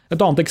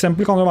 Et annet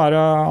eksempel kan jo være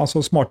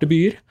smarte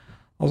byer.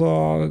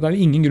 Det er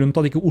jo ingen grunn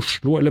til at ikke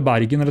Oslo eller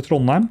Bergen eller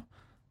Trondheim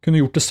kunne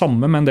gjort det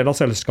samme med en del av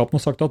selskapene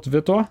og sagt at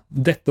vet du hva,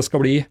 dette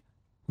skal bli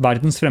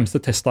verdens fremste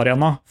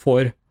testarena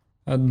for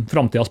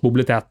fremtidens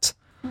mobilitet.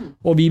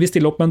 Og vi vil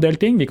stille opp med en del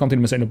ting, vi kan til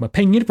og med stille opp med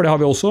penger, for det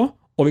har vi også,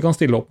 og vi kan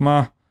stille opp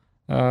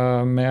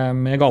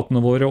med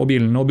gatene våre og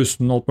bilene og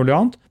bussene og alt mulig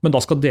annet, men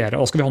da skal vi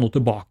ha noe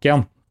tilbake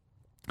igjen.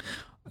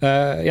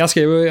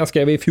 Jeg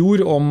skrev i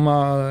fjor om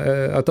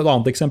et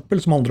annet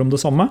eksempel som handler om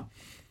det samme.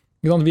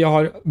 Vi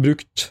har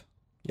brukt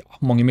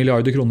mange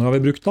milliarder kroner har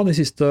vi brukt de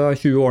siste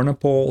 20 årene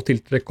på å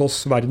tiltrekke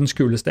oss verdens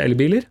kuleste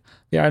elbiler.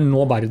 Vi er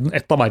nå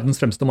et av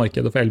verdens fremste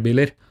markeder for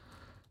elbiler.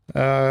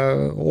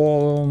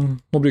 Og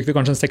nå bruker vi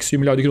kanskje 6-7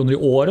 milliarder kroner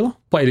i året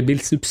på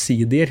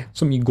elbilsubsidier,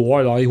 som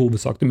går i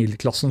hovedsak til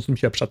middelklassen som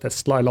kjøper seg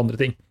Tesla eller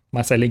andre ting.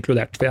 Meg selv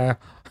inkludert, for jeg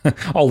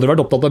har aldri vært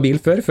opptatt av bil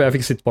før jeg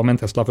fikk sitte på med en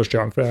Tesla første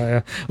gang.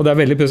 Og det er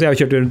veldig plutselig, jeg har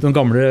kjørt rundt den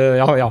gamle,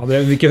 det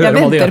vil ikke høre jeg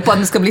venter på at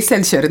den skal bli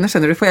selvkjørende,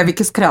 skjønner du, for jeg vil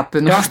ikke skrape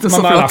noe. Ja, men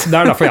det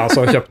er derfor jeg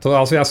også har kjøpt,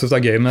 jeg synes det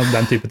er gøy med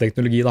den type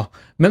teknologi da.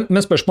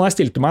 Men spørsmålet jeg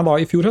stilte meg da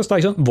i fjor høst,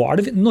 hva er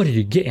det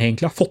Norge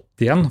egentlig har fått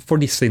igjen for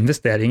disse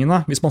investeringene,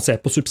 hvis man ser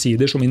på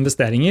subsidier som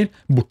investeringer,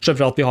 bortsett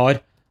fra at vi har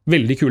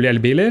veldig kule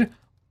elbiler,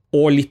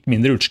 og litt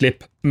mindre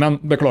utslipp.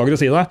 Men beklager å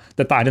si det,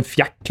 dette er en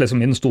fjert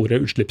liksom, i den store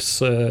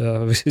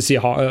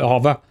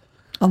utslippshavet.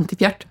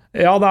 Antifjert?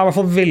 Ja, det er i hvert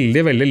fall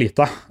veldig, veldig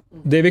lite.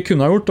 Det vi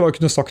kunne ha gjort, var å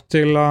kunne sagt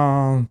til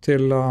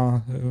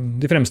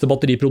de fremste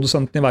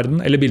batteriprodusentene i verden,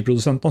 eller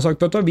bilprodusentene, og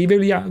sagt, vi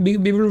vil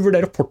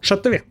vurdere å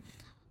fortsette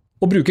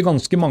å bruke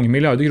ganske mange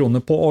milliarder kroner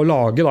på å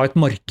lage et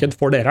marked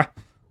for dere.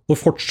 hvor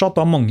fortsatt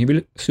da mange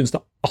vil synes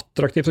det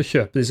attraktivt å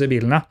kjøpe disse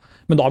bilene,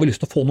 men da har vi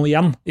lyst til å få noe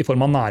igjen i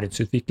form av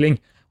næringsutvikling.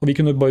 Og vi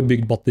kunne bare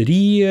bygd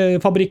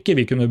batterifabrikker,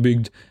 vi kunne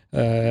bygd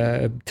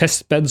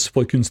testbeds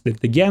for kunstig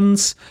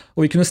intelligens,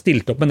 og vi kunne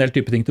stilt opp en del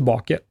type ting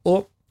tilbake.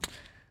 Og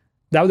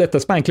det jo dette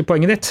som egentlig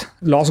poenget ditt.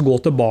 La oss gå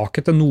tilbake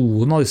til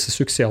noen av disse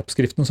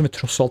suksessoppskriftene som vi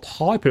tross alt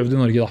har prøvd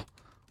i Norge da.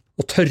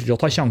 Og tørre å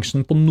ta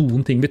sjansen på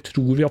noen ting vi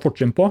tror vi har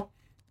fortrinn på,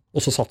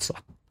 og så satse.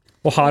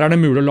 Og her det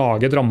mulig å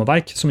lage et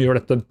rammeverk som gjør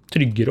dette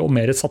tryggere og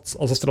mer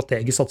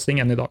strategisk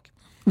satsing enn i dag.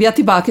 Vi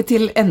tilbake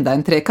til enda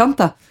en trekant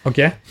da.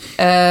 Ok.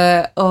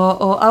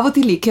 Og av og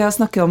til liker jeg å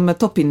snakke om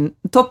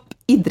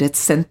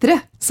toppidrettssentre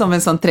som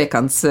en sånn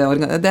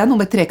trekantsorganisasjon. Det noe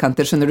med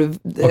trekanter, skjønner du.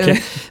 Okay.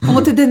 På en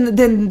måte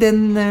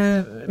den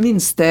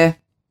minste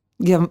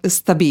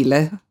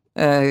stabile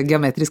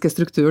geometriske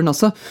strukturen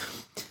også.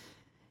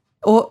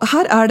 Og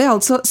her det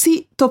altså,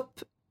 si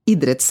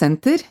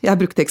toppidrettssenter, jeg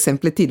har brukt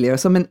eksemplet tidligere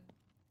også, men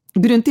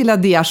grunnen til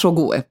at de så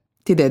gode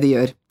til det de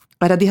gjør,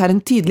 at de har en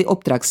tydelig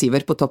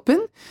oppdragsgiver på toppen,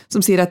 som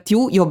sier at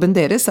jo, jobben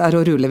deres å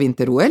rulle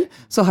vinter-OL,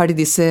 så har de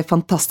disse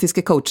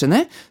fantastiske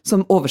coachene,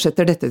 som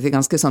oversetter dette til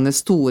ganske sånne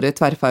store,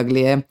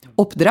 tverrfaglige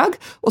oppdrag,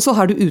 og så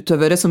har du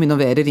utøvere som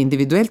innoverer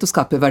individuelt og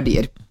skaper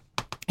verdier.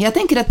 Jeg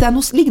tenker at det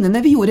noe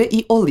lignende vi gjorde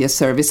i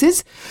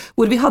oljeservices,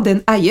 hvor vi hadde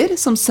en eier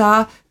som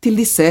sa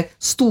til disse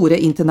store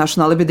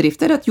internasjonale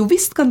bedrifter at jo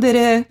visst kan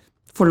dere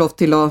få lov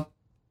til å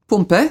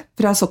pumpe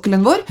fra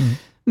sokkelen vår,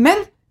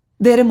 men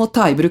dere må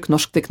ta i bruk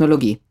norsk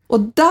teknologi.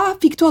 Og da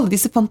fikk du alle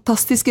disse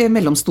fantastiske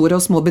mellomstore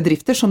og små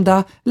bedrifter som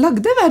da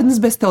lagde verdens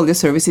beste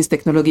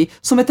oljeservices-teknologi,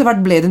 som etter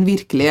hvert ble den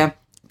virkelige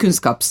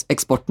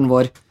kunnskapseksporten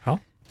vår. Ja.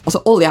 Altså,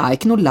 olje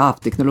ikke noe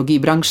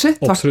lavteknologibransje,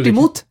 tvert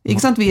imot.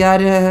 Ikke sant? Vi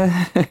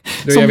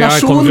som nasjon...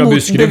 Vi kommer fra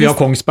Buskerud, vi har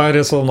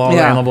Kongsberg, som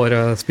en av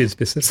våre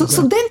spydspisser.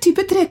 Så den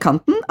type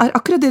trekanten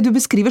akkurat det du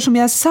beskriver som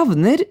jeg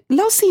savner,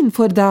 la oss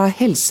innenfor da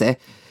helse.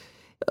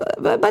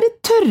 Bare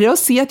tørre å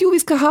si at jo, vi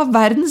skal ha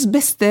verdens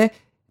beste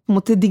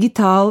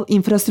digital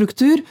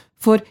infrastruktur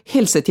for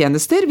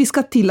helsetjenester. Vi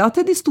skal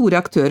tillate de store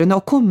aktørene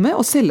å komme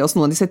og selge oss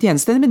noen av disse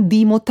tjenestene, men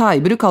de må ta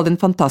i bruk all den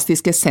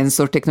fantastiske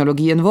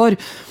sensorteknologien vår,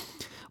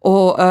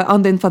 og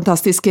all den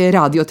fantastiske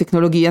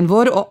radioteknologien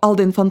vår, og all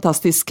den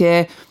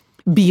fantastiske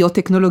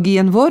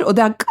bioteknologien vår, og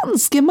det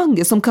ganske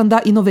mange som kan da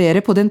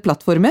innovere på den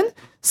plattformen,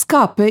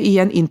 skape i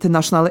en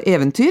internasjonal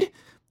eventyr,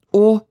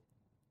 og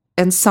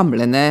en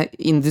samlende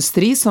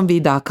industri som vi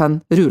da kan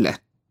rulle.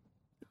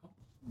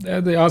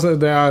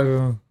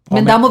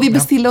 Men da må vi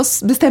bestemme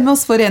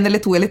oss for en eller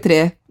to eller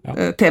tre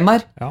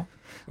temaer. Ja.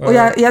 Og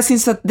jeg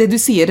synes at det du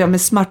sier med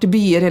smarte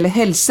byer eller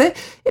helse,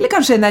 eller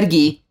kanskje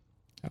energi,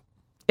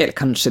 eller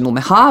kanskje noe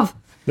med hav,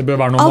 det bør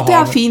være noe alt med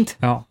hav. Det fint.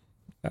 Ja.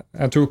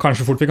 Jeg tror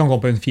kanskje fort vi kan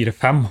komme på en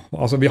 4-5.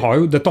 Altså,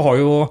 dette har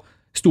jo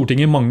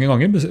Stortinget mange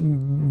ganger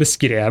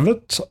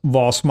beskrevet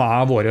hva som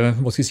våre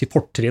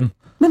fortrinn.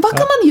 Men hva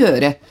kan man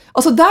gjøre?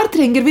 Altså, der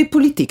trenger vi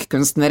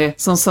politikkunstnere,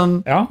 sånn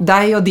som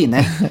deg og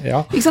dine.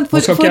 Ikke sant?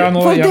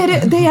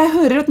 Det jeg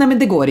hører at, nei, men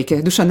det går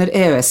ikke, du skjønner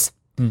EØS.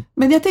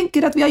 Men jeg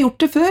tenker at vi har gjort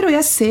det før, og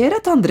jeg ser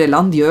at andre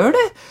land gjør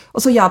det.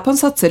 Altså, Japan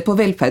satser på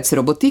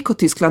velferdsrobotikk, og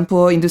Tyskland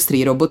på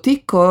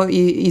industrirobotikk, og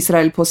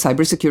Israel på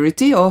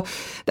cybersecurity, og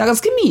det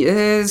ganske mye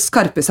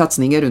skarpe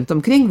satsninger rundt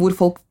omkring, hvor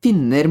folk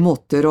finner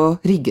måter å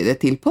rigge det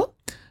til på.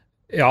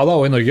 Ja da,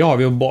 og i Norge har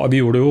vi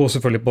gjorde det jo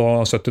selvfølgelig på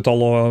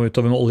 70-tallet og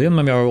utover med oljen,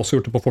 men vi har jo også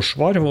gjort det på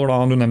forsvar, hvor da,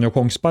 du nevner jo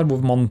Kongsberg,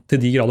 hvor man til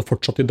de grader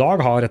fortsatt i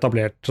dag har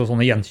etablert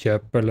sånne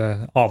gjenkjøp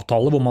eller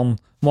avtaler, hvor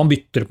man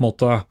bytter på en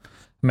måte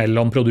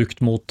mellom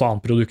produkt mot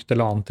annet produkt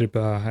eller annen type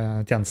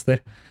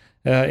tjenester.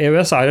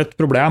 EØS et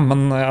problem,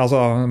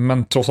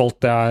 men tross alt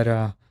det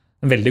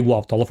en veldig god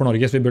avtale for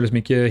Norge, så vi bør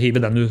liksom ikke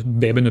hive den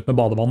babyen ut med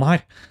badevannet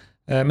her.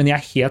 Men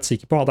jeg helt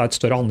sikker på at det et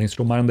større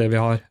handlingsrom her enn det vi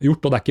har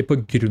gjort, og det ikke på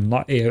grunn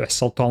av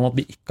EØS-avtalen at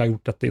vi ikke har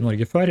gjort dette i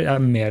Norge før.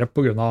 Jeg mer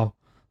på grunn av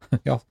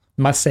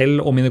meg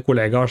selv og mine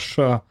kollegers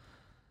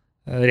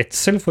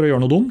redsel for å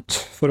gjøre noe dumt,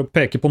 for å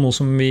peke på noe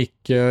som vi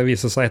ikke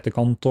viser seg i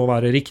etterkant å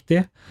være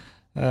riktig,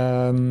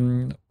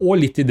 og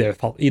litt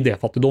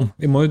idéfattigdom.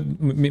 Vi må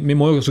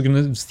jo også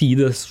kunne si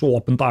det så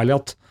åpent og ærlig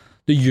at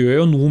det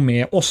gjør jo noe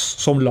med oss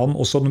som land,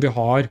 også når vi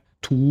har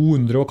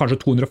 200 og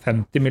kanskje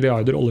 250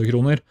 milliarder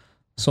oljekroner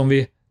som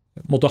vi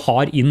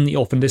har inn i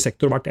offentlig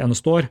sektor hvert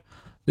eneste år.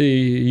 Det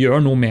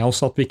gjør noe med oss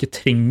at vi ikke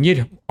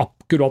trenger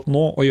akkurat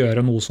nå å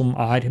gjøre noe som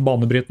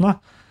banebrytende.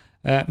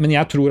 Men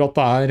jeg tror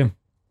at eller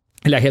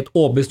jeg er helt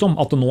overbevist om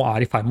at det nå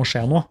i ferd med å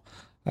skje noe.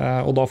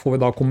 Og da får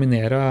vi da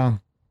kombinere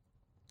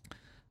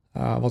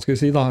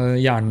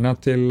hjernene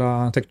til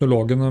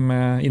teknologene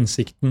med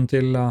innsikten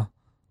til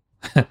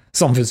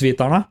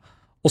samfunnsviterne,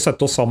 og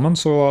sette oss sammen,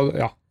 så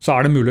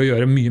det mulig å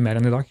gjøre mye mer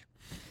enn i dag.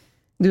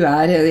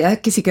 Jeg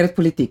ikke sikker at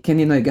politikken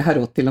i Norge har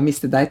råd til å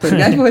miste deg,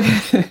 Torgeir, hvor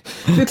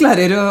du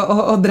klarer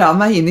å dra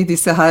meg inn i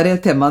disse her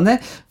temaene.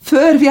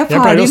 Før vi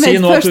ferdig med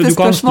et første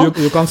spørsmål.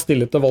 Du kan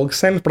stille til valg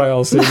selv, pleier jeg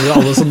å si.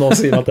 Alle som nå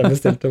sier at jeg vil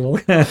stille til valg.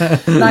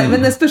 Nei,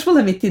 men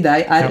spørsmålet mitt til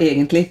deg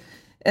egentlig,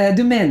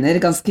 du mener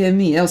ganske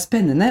mye og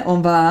spennende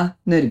om hva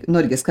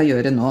Norge skal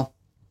gjøre nå.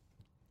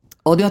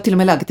 Og du har til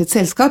og med laget et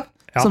selskap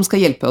som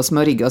skal hjelpe oss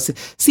med å rigge oss.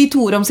 Si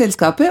 2 ord om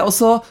selskapet, og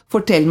så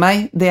fortell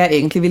meg det jeg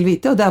egentlig vil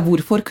vite, og det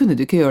hvorfor kunne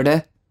du ikke gjøre det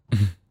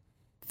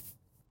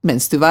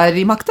mens du var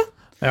i makta?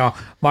 Ja,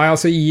 nei,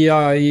 altså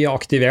i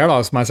Aktiver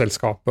da, som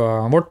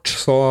selskapet vårt,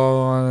 så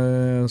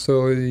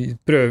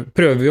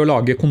prøver vi å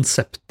lage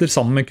konsepter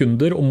sammen med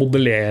kunder og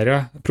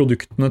modellere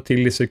produktene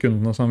til disse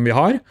kundene som vi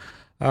har,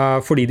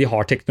 fordi de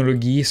har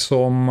teknologi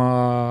som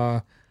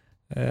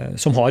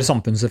har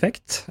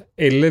samfunnseffekt,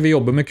 eller vi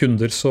jobber med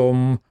kunder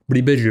som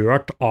blir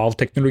berørt av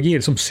teknologi,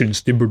 eller som synes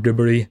de burde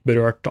bli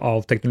berørt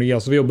av teknologi.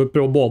 Altså vi jobber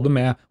både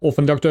med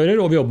offentlige aktører,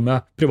 og vi jobber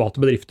med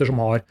private bedrifter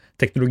som har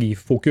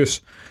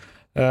teknologifokus.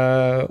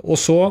 Og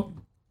så,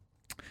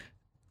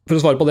 for å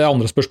svare på det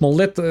andre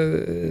spørsmålet ditt,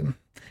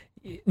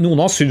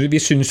 noen av oss, vi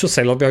synes jo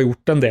selv at vi har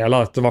gjort en del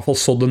av dette, i hvert fall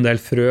sådd en del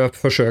frø,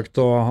 forsøkt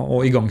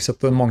å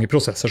igangsette mange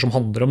prosesser som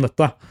handler om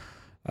dette.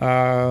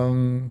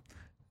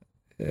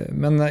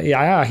 Men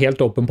jeg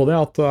helt åpen på det,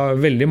 at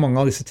veldig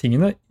mange av disse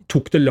tingene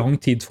tok det lang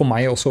tid for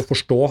meg også å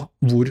forstå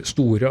hvor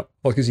store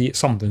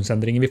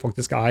samfunnsendringer vi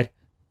faktisk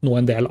nå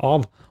en del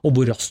av, og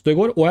hvor raskt det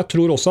går. Og jeg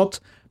tror også at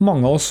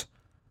mange av oss,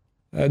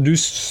 du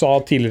sa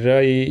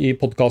tidligere i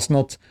podcasten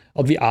at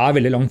vi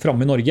veldig langt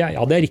fremme i Norge.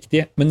 Ja, det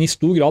riktig, men i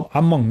stor grad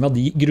mange av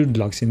de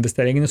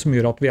grunnlagsinvesteringene som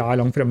gjør at vi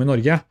langt fremme i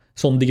Norge,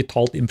 sånn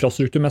digitalt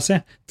infrastrukturmessig,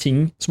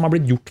 ting som har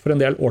blitt gjort for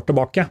en del år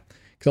tilbake.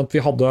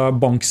 Vi hadde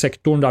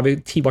banksektoren der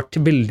vi var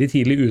veldig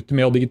tidlig ute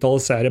med å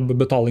digitalisere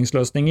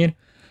betalingsløsninger.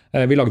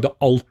 Vi lagde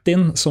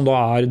Altinn, som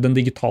da den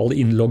digitale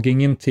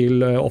innloggingen til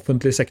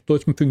offentlig sektor,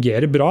 som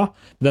fungerer bra.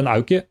 Den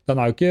jo ikke,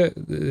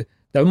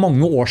 det jo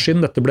mange år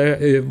siden dette ble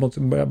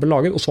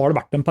laget, og så har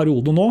det vært en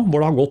periode nå hvor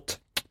det har gått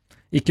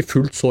ikke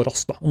fullt så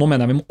raskt. Og nå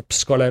mener jeg vi må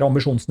oppskalere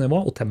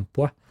ambisjonsnivået og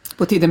tempoet.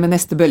 På tide med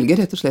neste bølge,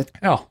 rett og slett.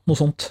 Ja, noe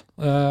sånt.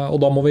 Og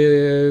da må vi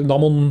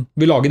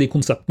lage de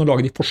konseptene, og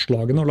lage de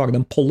forslagene, og lage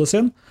den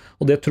policyen.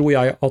 Og det tror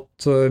jeg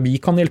at vi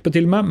kan hjelpe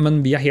til med, men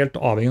vi helt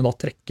avhengig av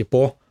å trekke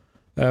på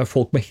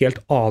folk med helt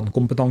annen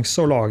kompetanse,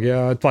 og lage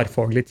et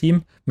tverrfaglig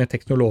team med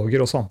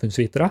teknologer og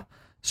samfunnsvitere,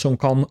 som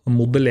kan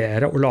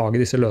modellere og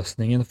lage disse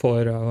løsningene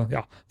for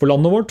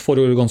landet vårt, for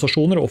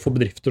organisasjoner og for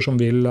bedrifter som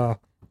vil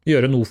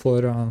gjøre noe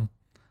for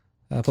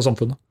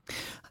samfunnet.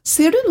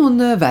 Ser du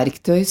noen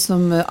verktøy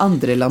som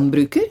andre land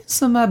bruker,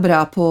 som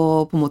bra på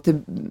en måte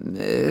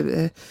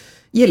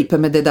hjelpe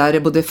med det der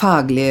både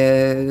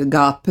faglige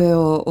gapet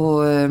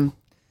og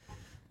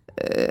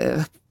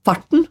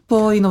farten på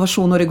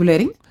innovasjon og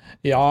regulering?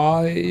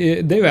 Ja,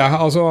 det gjør jeg.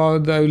 Altså,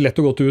 det jo lett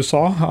å gå til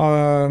USA.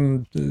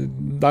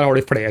 Der har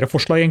de flere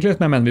forslag egentlig,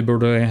 som jeg mener vi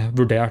burde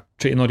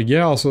vurdert i Norge.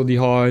 Altså, de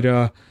har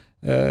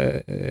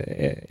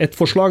et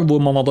forslag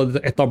hvor man hadde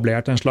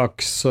etablert en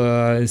slags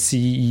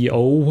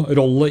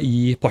CEO-rolle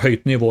på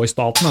høyt nivå i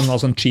staten,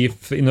 altså en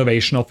Chief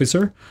Innovation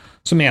Officer,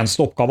 som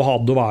eneste oppgave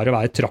hadde å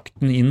være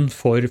trakten inn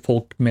for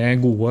folk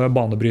med gode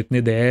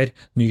banebrytende ideer,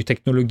 ny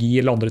teknologi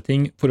eller andre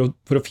ting, for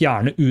å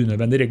fjerne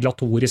unødvendige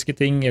regulatoriske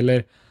ting,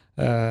 eller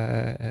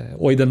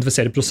å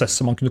identifisere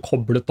prosesser man kunne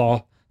koblet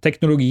da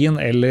teknologien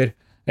eller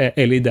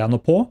ideene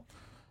på.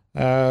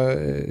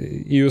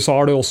 I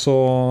USA det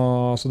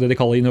også det de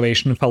kaller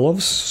Innovation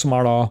Fellows, som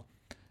da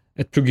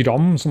et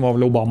program som var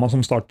vel Obama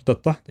som startet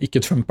dette, ikke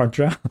Trump,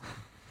 tror jeg,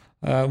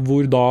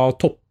 hvor da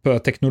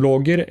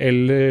toppteknologer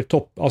eller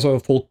altså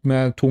folk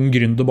med tung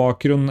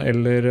gründerbakgrunn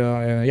eller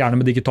gjerne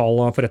med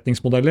digitale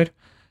forretningsmodeller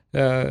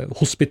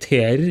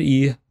hospiterer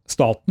i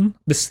staten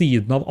ved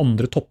siden av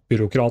andre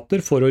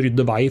toppbyråkrater for å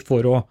rydde vei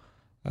for å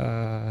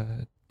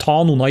ta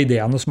noen av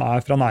ideene som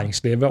fra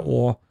næringslivet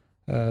og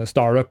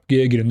startup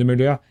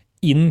gründermiljøet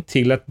inn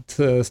til et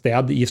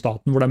sted i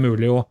staten hvor det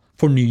mulig å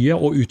fornye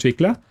og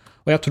utvikle.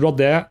 Og jeg tror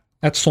at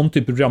et sånt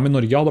type program i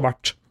Norge hadde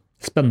vært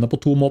spennende på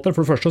 2 måter.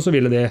 For det første så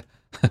ville de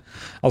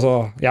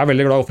altså jeg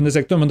veldig glad i offentlig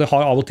sektor, men det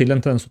har av og til en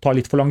tendens til å ta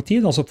litt for lang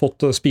tid, altså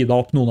fått speedet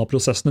opp noen av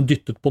prosessene,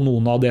 dyttet på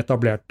noen av de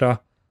etablerte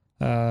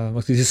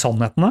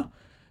sannhetene.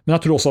 Men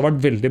jeg tror også det har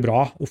vært veldig bra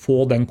å få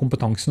den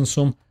kompetansen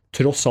som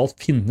tross alt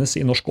finnes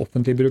i norsk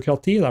offentlig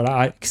byråkrati, der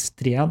det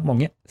ekstremt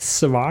mange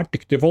svært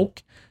dyktige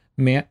folk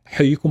med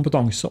høy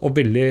kompetanse og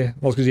veldig,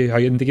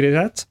 høy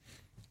integritet,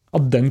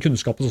 at den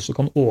kunnskapen også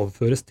kan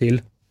overføres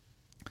til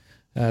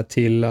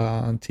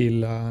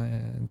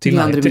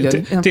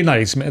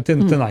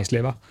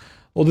næringslivet.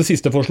 Og det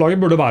siste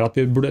forslaget burde være at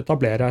vi burde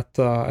etablere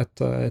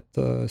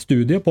et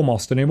studie på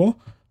masternivå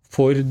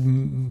for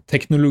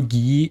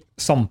teknologi,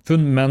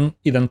 samfunn, men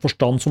i den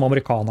forstand som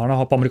amerikanerne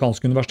har på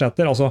amerikanske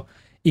universiteter, altså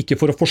ikke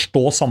for å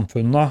forstå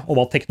samfunnet og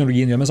hva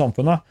teknologien gjør med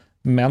samfunnet,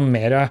 men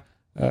mer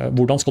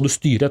hvordan skal du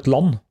styre et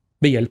land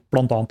ved hjelp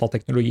blant annet av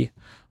teknologi.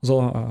 Altså,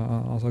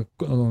 hva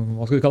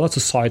skal vi kalle det?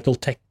 Societal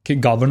Tech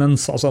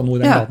Governance, altså noe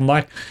i den graden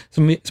der.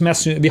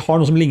 Vi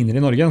har noe som ligner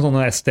i Norge,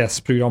 sånne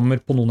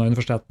STS-programmer på noen av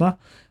universitetene,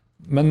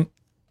 men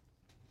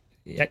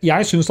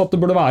jeg synes at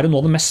det burde være noe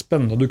av det mest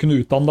spennende du kunne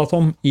utdanne deg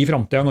som i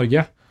fremtiden i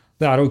Norge.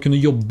 Det å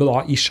kunne jobbe da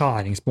i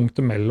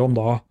skjæringspunktet mellom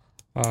da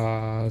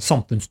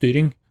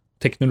samfunnsstyring,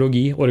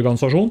 teknologi,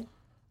 organisasjon,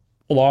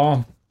 og da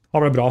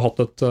har det bra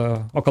hatt et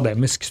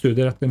akademisk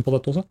studie rett inn på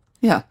dette også.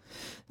 Ja,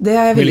 det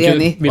er jeg veldig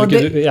enig i.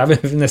 Jeg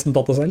ville nesten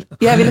tatt det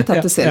selv. Jeg ville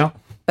tatt det selv. Ja.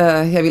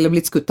 Jeg ville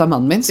blitt skutt av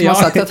mannen min, som har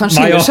sagt at han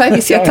skiller seg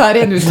hvis jeg tar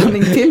en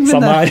utdanning til.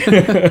 Samme her.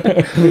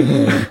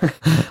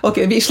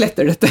 Ok, vi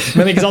sletter dette.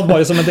 Men ikke sant,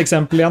 bare som et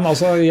eksempel igjen,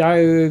 altså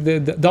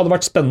det hadde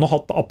vært spennende å ha,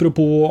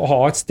 apropos å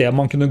ha et sted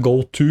man kunne go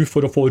to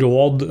for å få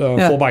råd,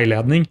 få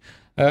veiledning.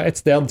 Et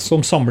sted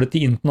som samlet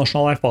de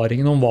internasjonale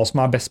erfaringene om hva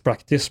som er best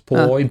practice på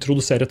å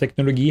introdusere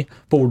teknologi,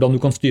 på hvordan du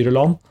kan styre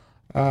land.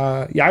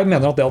 Jeg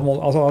mener at det må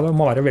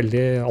være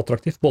veldig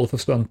attraktivt, både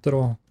for studenter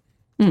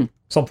og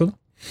samfunnet.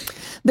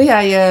 Det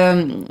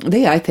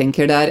jeg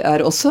tenker der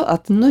er også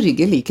at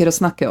Norge liker å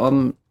snakke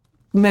om,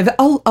 med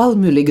all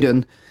mulig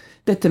grunn,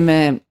 dette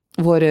med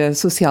vår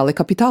sosiale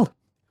kapital.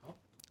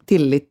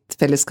 Tillit,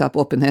 fellesskap,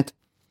 åpenhet.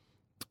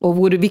 Og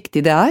hvor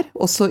viktig det er,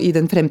 også i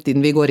den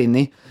fremtiden vi går inn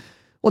i.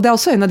 Og det er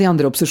også en av de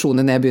andre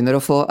opposisjonene jeg begynner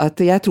å få,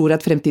 at jeg tror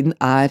at fremtiden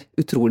er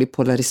utrolig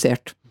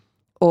polarisert.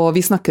 Og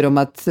vi snakker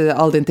om at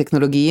all den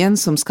teknologien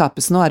som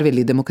skapes nå er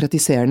veldig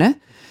demokratiserende.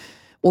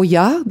 Og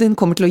ja, den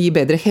kommer til å gi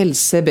bedre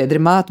helse, bedre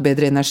mat,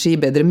 bedre energi,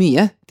 bedre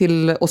mye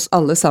til oss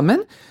alle sammen.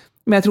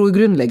 Men jeg tror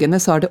grunnleggende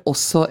så er det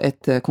også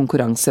et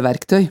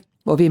konkurranseverktøy.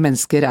 Og vi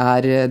mennesker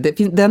det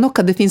er nok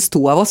at det finnes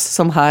to av oss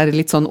som har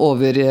litt sånn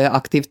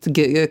overaktivt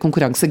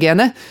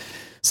konkurransegene.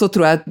 Så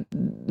tror jeg at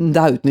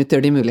da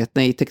utnytter de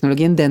mulighetene i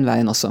teknologien den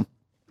veien også.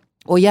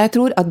 Og jeg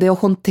tror at det å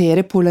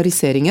håndtere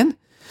polariseringen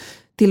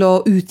til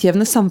å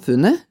utjevne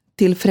samfunnet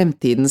til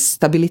fremtidens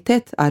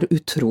stabilitet er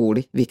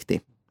utrolig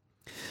viktig.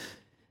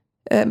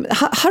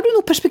 Har du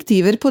noen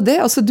perspektiver på det?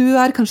 Altså, du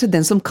er kanskje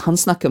den som kan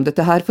snakke om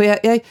dette her, for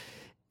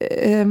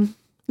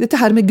dette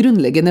her med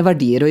grunnleggende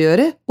verdier å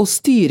gjøre, og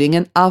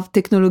styringen av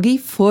teknologi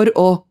for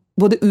å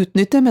både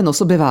utnytte, men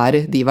også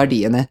bevare de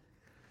verdiene.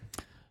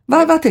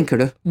 Hva tenker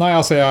du? Nei,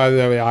 altså,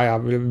 jeg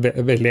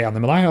er veldig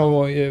enig med deg,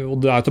 og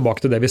det er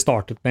tilbake til det vi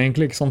startet med,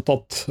 egentlig, ikke sant,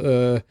 at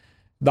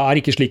det er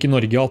ikke slik i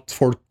Norge at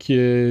folk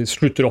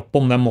slutter opp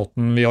om den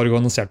måten vi har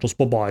organisert oss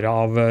på bare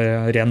av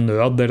ren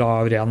nød eller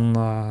av ren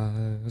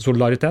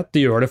solidaritet.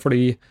 De gjør det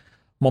fordi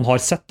man har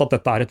sett at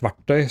dette er et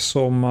verktøy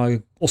som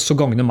også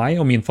gagner meg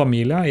og min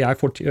familie. Jeg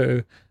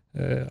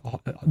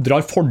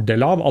drar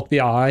fordel av at vi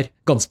er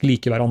ganske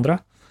like hverandre.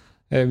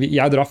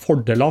 Jeg drar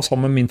fordel av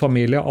sammen med min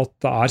familie at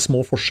det er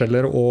små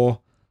forskjeller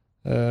og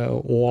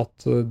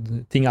at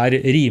ting er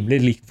rimelig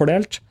likt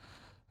fordelt.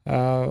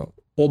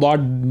 Og da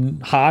er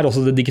her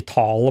også det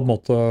digitale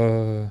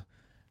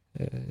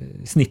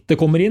snittet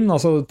kommer inn,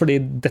 altså, fordi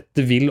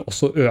dette vil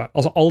også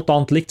altså alt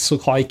annet likt, så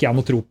har ikke jeg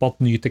noe tro på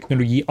at ny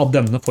teknologi av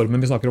denne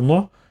formen vi snakker om nå,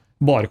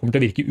 bare kommer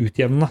til å virke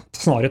utjevnende.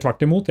 Snarere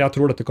tvert imot. Jeg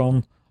tror dette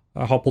kan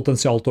ha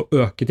potensial til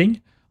å øke ting,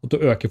 og til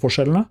å øke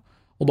forskjellene,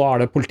 og da er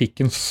det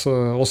politikkens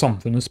og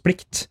samfunnets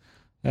plikt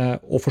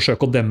å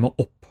forsøke å demme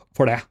opp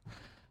for det.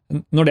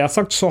 Når det er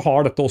sagt, så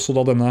har dette også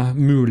da denne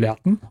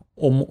muligheten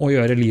om å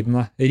gjøre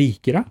livene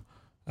rikere.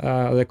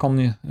 Det kan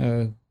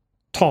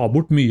ta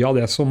bort mye av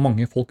det som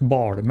mange folk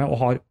baler med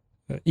og har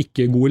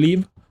ikke gode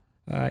liv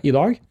i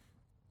dag.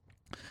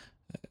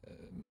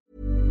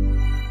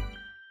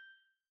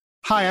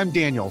 Hi, I'm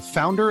Daniel,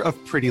 founder of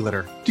Pretty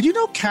Litter. Did you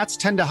know cats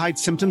tend to hide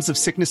symptoms of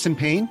sickness and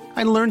pain?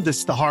 I learned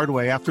this the hard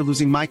way after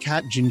losing my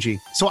cat, Gingy.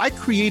 So I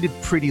created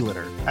Pretty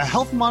Litter, a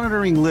health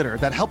monitoring litter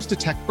that helps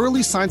detect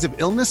early signs of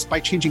illness by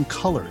changing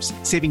colors,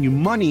 saving you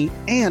money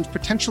and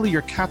potentially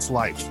your cat's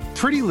life.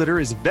 Pretty Litter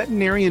is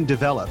veterinarian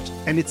developed,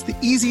 and it's the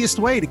easiest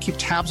way to keep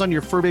tabs on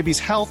your fur baby's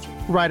health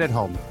right at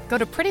home. Go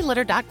to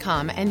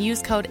prettylitter.com and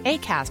use code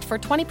ACAST for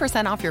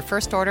 20% off your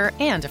first order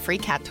and a free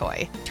cat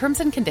toy.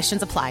 Terms and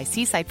conditions apply.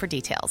 See site for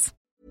details.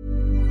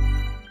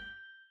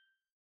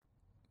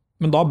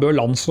 Men da bør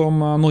land som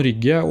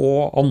Norge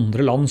og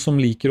andre land som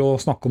liker å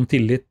snakke om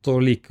tillit og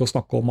liker å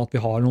snakke om at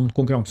vi har noen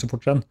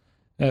konkurransefortrinn,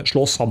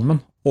 slå sammen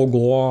og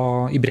gå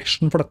i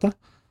bresjen for dette.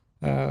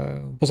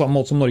 På samme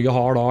måte som Norge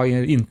har da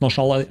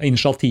internasjonale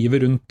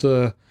initiativer rundt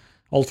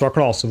alt fra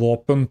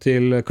klasevåpen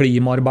til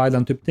klimaarbeid,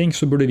 den type ting,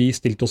 så burde vi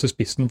stilt oss i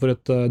spissen for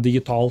et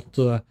digitalt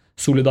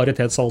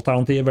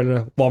solidaritetsalternativ,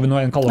 eller hva vi nå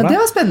enn kaller det.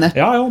 Det var spennende.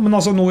 Ja, men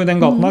altså noe i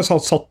den gaten her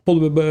satt på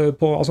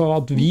altså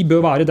at vi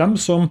bør være dem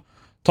som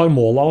tar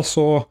mål av oss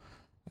og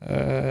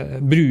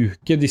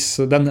bruke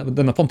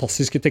denne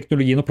fantastiske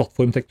teknologien og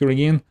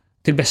plattformteknologien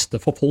til beste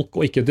for folk,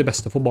 og ikke til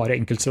beste for bare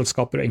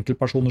enkeltselskaper og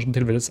enkeltpersoner som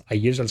tilfeldigvis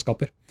eier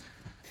selskaper.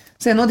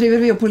 Se, nå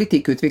driver vi og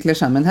politikkutvikler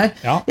sammen her.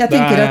 Ja, det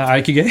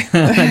er ikke gøy.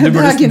 Du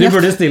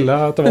burde stille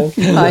til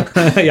valg.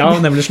 Jeg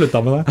har nemlig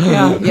sluttet med det.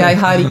 Ja, jeg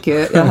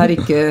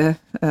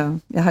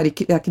er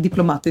ikke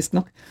diplomatisk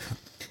nok.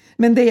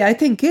 Men det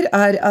jeg tenker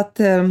er at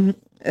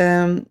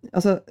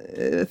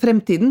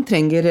fremtiden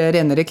trenger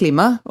renere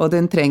klima, og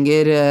den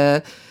trenger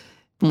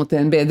på en måte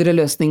en bedre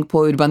løsning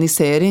på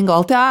urbanisering, og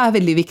alt det er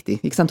veldig viktig,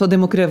 ikke sant? Og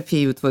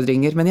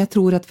demografiutfordringer, men jeg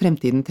tror at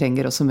fremtiden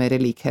trenger også mer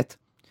likhet.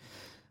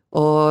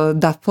 Og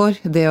derfor,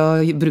 det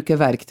å bruke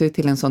verktøy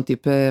til en sånn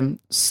type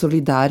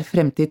solidær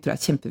fremtid, tror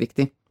jeg er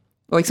kjempeviktig.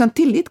 Og ikke sant,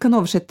 tillit kan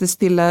oversettes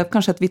til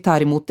kanskje at vi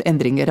tar imot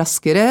endringer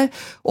raskere,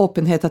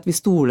 åpenhet at vi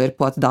stoler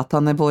på at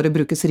dataene våre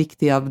brukes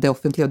riktig av det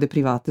offentlige og det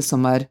private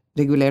som er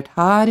regulert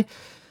her,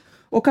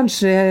 Og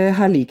kanskje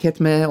har likhet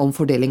med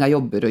omfordeling av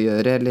jobber å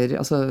gjøre, eller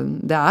altså,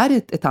 det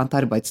et annet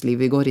arbeidsliv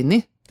vi går inn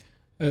i.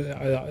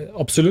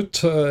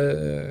 Absolutt.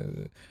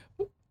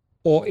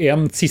 Og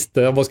en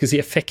siste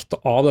effekt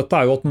av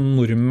dette jo at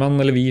nordmenn,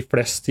 eller vi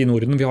flest i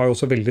Norden, vi har jo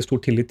også veldig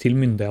stor tillit til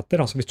myndigheter.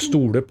 Altså vi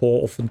stoler på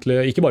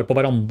offentlige, ikke bare på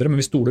hverandre, men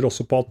vi stoler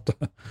også på at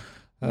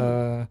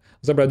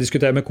så jeg ble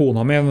diskutert med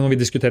kona mi når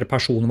vi diskuterer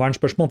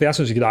personvernspørsmål, for jeg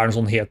synes ikke det en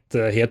sånn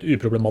helt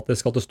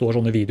uproblematisk at det står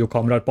sånne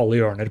videokameraer på alle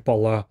hjørner, på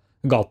alle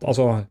gater,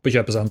 altså på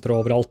kjøpesentre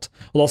og overalt.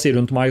 Og da sier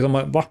hun til meg, liksom,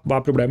 hva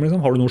problemet?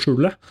 Liksom? Har du noe å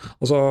skjule?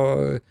 Altså,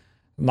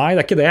 nei,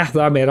 det ikke det.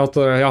 Det mer at,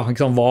 ja,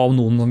 ikke sant, hva om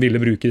noen ville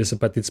bruke disse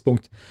på et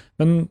tidspunkt.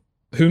 Men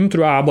hun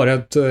tror jeg bare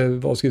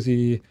hva skal jeg si,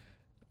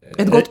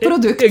 et godt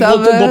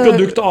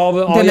produkt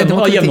av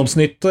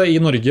gjennomsnittet i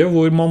Norge,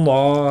 hvor man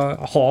da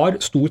har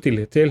stor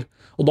tillit til.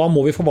 Og da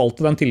må vi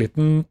forvalte den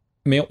tilliten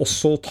med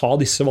også å ta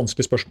disse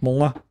vanskelige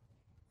spørsmålene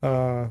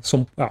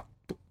som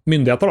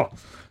myndigheter da,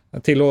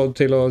 til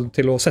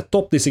å sette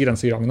opp disse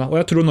grensegangene. Og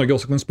jeg tror Norge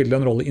også kan spille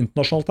en rolle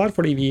internasjonalt her,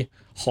 fordi vi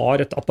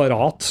har et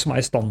apparat som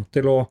i stand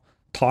til å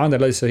ta en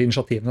del av disse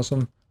initiativene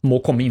som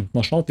må komme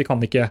internasjonalt. Vi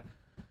kan ikke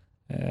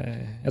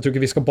jeg tror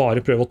ikke vi skal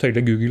bare prøve å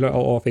tøyle Google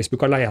og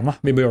Facebook alene.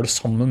 Vi bør gjøre det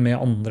sammen med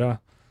andre,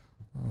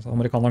 altså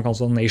amerikanerne kan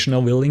sånn nation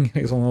of willing,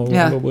 liksom,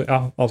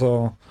 altså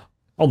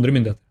andre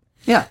myndigheter.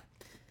 Ja.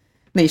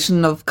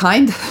 Nation of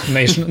kind.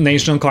 Nation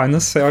of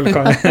kindness. Ja,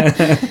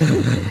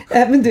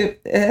 men du,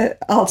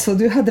 altså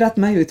du har dratt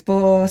meg ut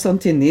på sånn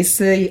tynnis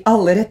i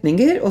alle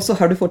retninger, og så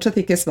har du fortsatt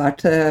ikke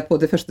svart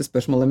på det første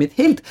spørsmålet mitt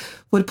helt,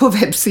 for på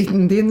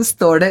websiden din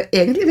står det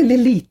egentlig veldig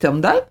lite om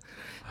deg.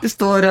 Det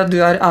står at du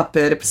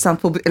AP-representant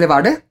på, eller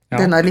var det?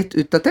 Ja. Den litt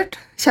utdatert,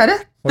 kjære.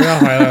 Ja,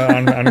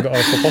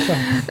 såpass, ja.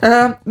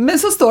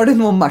 Men så står det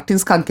noe om Martin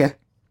Skanke,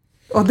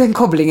 og den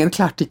koblingen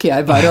klarte ikke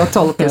jeg bare å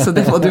tolke, så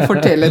det må du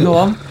fortelle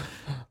noe om.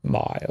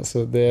 Nei,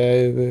 altså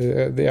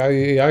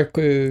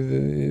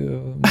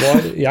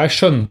jeg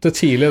skjønte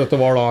tidlig,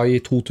 dette var da i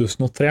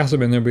 2003, så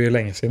begynner det å bli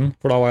lenge siden,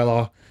 for da var jeg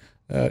da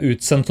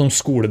utsendt som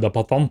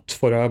skoledebattant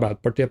for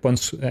Arbeiderpartiet på en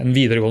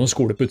videregående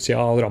skole på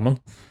utsida av Drammen.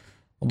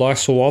 Og da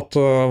jeg så at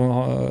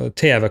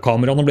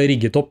TV-kameraene ble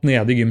rigget opp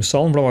nede i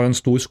gymsalen, for det var jo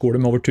en stor skole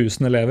med over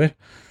 1000 elever,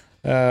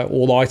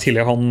 og da i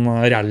tillegg han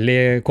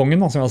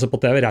rallykongen, som jeg har sett på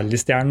TV,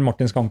 rallystjernen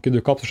Martin Skanke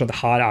dukket opp, så skjønte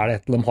jeg her de har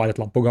et eller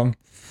annet på gang.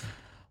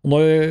 Og nå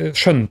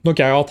skjønte nok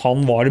jeg at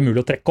han var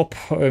mulig å trekke opp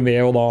ved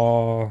å da,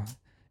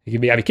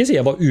 jeg vil ikke si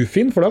jeg var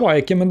ufin, for det var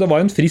jeg ikke, men det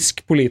var en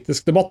frisk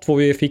politisk debatt hvor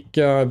vi fikk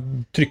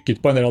trykket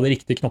på en del av de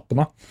riktige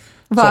knappene.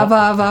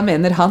 Hva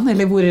mener han,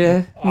 eller hvor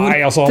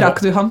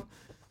trakk du ham?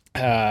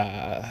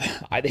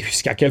 Nei, det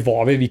husker jeg ikke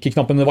helt hvilke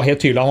knappene, det var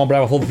helt tydelig, han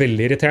ble i hvert fall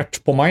veldig irritert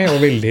på meg,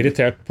 og veldig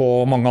irritert på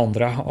mange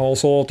andre, og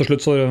så til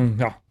slutt så,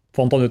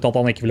 fant han ut at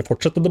han ikke ville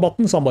fortsette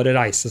debatten, så han bare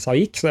reiste seg og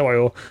gikk, så det var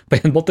jo på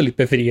en måte litt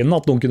befriende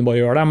at noen kunne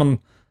bare gjøre det, men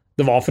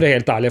det var for det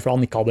helt ærlig, for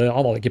han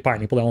hadde ikke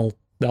peiling på det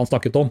han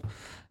snakket om,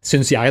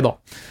 synes jeg da.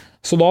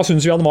 Så da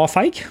synes vi han var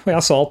feig, og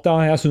jeg sa at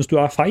jeg synes du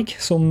feig,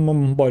 som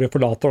bare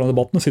forlater denne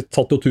debatten.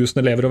 Satt jo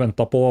 1000 elever og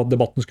ventet på at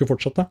debatten skulle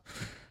fortsette.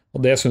 Og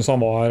det synes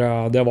han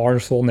var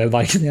så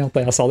nedverkende at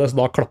jeg sa det, så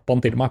da klappet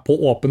han til meg på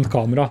åpent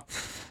kamera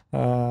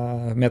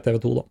med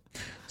TV 2 da.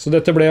 Så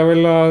dette ble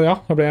vel,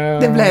 det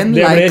ble en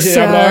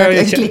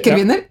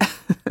klikkevinner.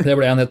 Det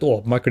ble en helt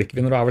åpenbar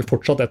klikkvinner, og vel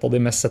fortsatt et av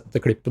de mest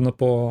sette klippene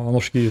på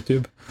norske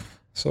YouTube.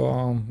 Så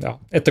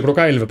etter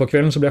klokka 11 på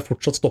kvelden så ble jeg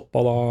fortsatt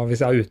stoppet da,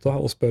 hvis jeg ute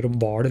og spør om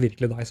var det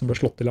virkelig deg som ble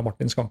slått til av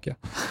Martin Skanke.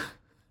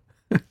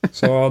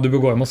 Så du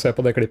bør gå hjem og se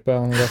på det klippet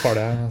når du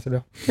ferdig,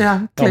 Silja. Ja,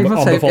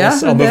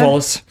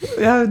 anbefales.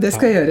 Ja, det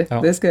skal jeg gjøre.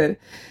 Ja. Det skal jeg gjøre.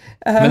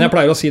 Men jeg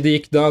pleier å si det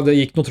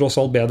gikk noe tross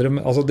alt bedre.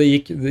 Altså for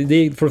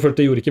det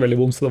første gjorde ikke veldig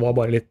vondt, så det var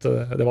bare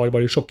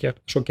litt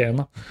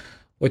sjokkerende.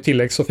 Og i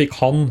tillegg så fikk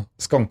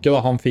Skanke,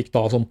 han fikk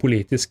da sånn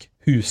politisk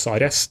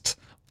husarrest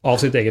av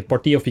sitt eget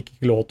parti, og fikk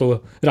ikke lov til å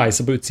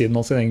reise på utsiden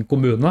av sin egen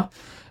kommune,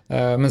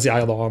 mens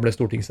jeg da ble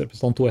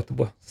stortingsrepresentant 2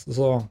 etterpå.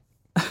 Så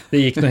det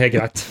gikk noe helt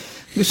greit.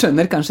 Du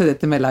skjønner kanskje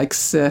dette med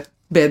likes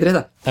bedre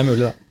da. Det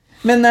mulig da.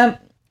 Men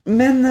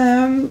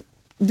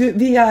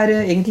vi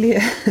egentlig,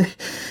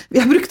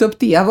 vi har brukt opp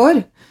tida vår,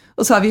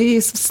 og så har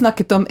vi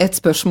snakket om et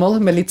spørsmål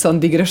med litt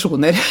sånn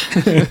digresjoner.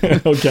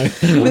 Okay.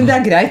 Men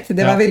det greit,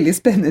 det var veldig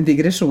spennende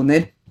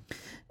digresjoner.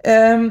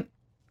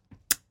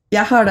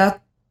 Jeg har da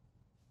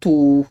 2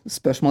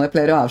 spørsmål jeg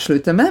pleier å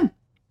avslutte med,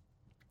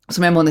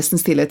 som jeg må nesten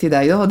stille til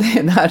deg, og det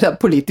ene da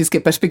politiske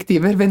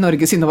perspektiver ved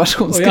Norges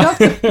innovasjonskraft.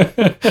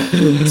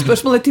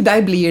 Spørsmålet til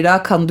deg blir da,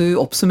 kan du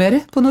oppsummere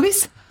på noe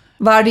vis?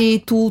 Hva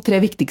de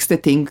 2-3 viktigste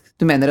ting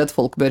du mener at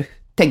folk bør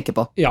tenke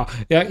på? Ja,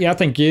 jeg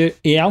tenker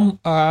 1,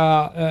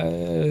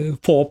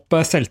 få opp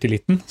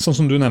selvtilliten, sånn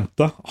som du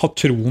nevnte. Ha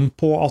troen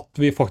på at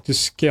vi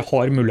faktisk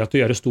har mulighet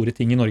til å gjøre store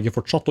ting i Norge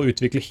fortsatt, og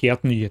utvikle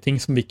helt nye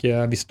ting som vi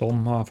ikke visste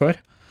om før.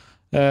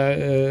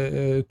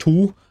 2,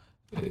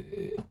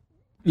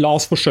 la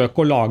oss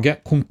forsøke å lage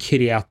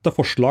konkrete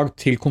forslag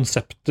til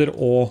konsepter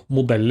og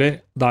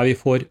modeller der vi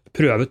får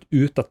prøvet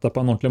ut dette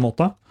på en ordentlig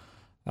måte.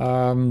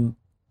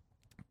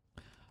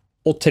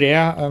 Og 3,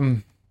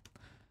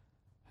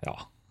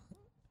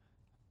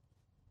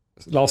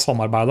 la oss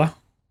samarbeide.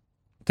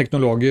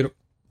 Teknologer,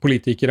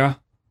 politikere,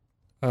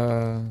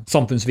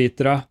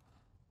 samfunnsvitere,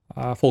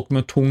 folk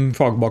med tung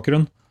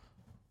fagbakgrunn,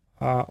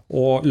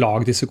 og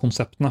lag disse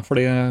konseptene.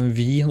 Fordi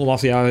og da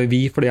sier jeg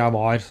vi fordi jeg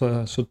var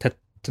så tett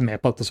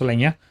med på dette så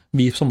lenge,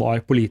 vi som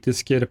var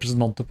politiske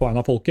representanter på vegne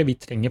av folket, vi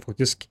trenger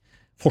faktisk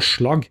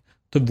forslag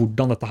til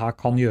hvordan dette her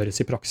kan gjøres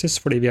i praksis,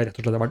 fordi vi har rett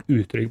og slett vært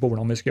utrygge på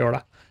hvordan vi skal gjøre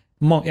det.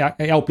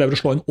 Jeg opplever å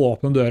slå inn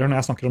åpne dører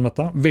når jeg snakker om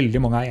dette.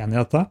 Veldig mange er enige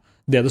i dette.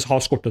 Det det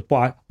har skortet på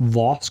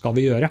hva skal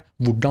vi gjøre?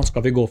 Hvordan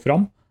skal vi gå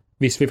fram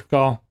hvis vi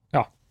skal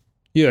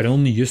gjøre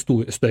noen nye,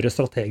 større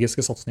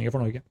strategiske satsninger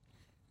for Norge?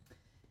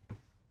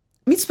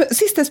 Mitt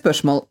siste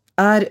spørsmål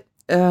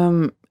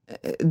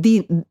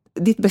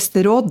ditt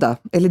beste råd da,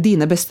 eller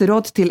dine beste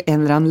råd til en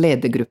eller annen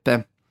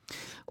ledergruppe.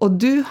 Og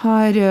du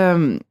har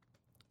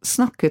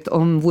snakket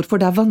om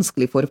hvorfor det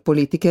vanskelig for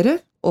politikere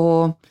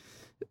å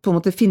på en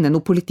måte finne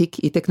noe politikk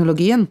i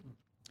teknologien.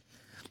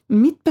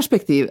 Mitt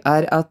perspektiv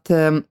at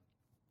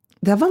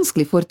det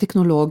vanskelig for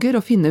teknologer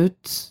å finne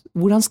ut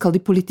hvordan skal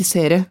de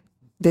politisere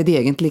det de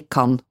egentlig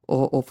kan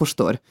og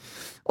forstår.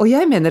 Og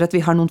jeg mener at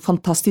vi har noen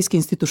fantastiske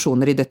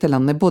institusjoner i dette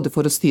landet, både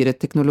for å styre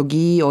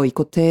teknologi og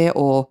IKT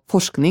og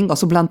forskning,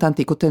 altså blant annet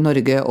IKT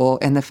Norge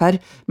og NFR,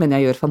 men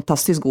jeg gjør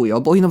fantastisk god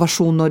jobb, og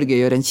Innovasjon Norge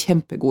gjør en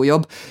kjempegod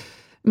jobb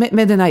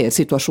med den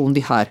eiersituasjonen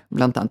de har,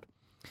 blant annet.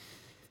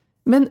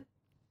 Men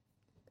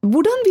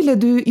hvordan ville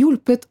du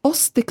hjulpet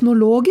oss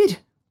teknologer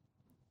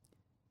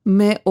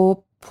med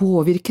å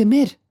påvirke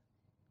mer?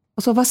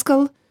 Altså, hva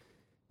skal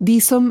de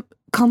som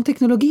kan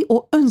teknologi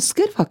og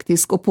ønsker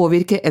faktisk å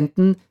påvirke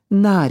enten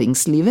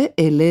næringslivet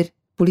eller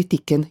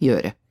politikken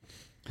gjøre?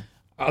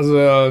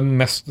 Altså,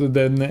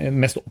 det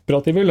mest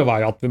operative vil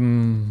være at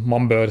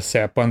man bør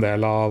se på en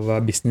del av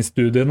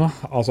businessstudiene,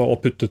 altså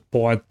og puttet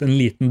på en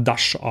liten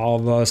dash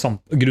av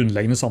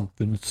grunnleggende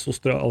samfunns-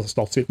 og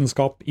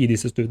statsvitenskap i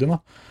disse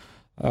studiene.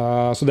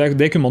 Så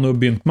det kunne man jo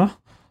begynt med,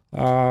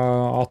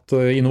 at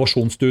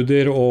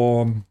innovasjonsstudier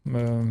og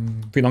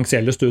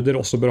finansielle studier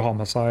også bør ha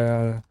med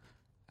seg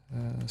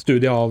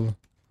studier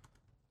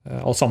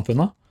av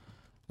samfunnet.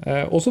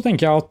 Og så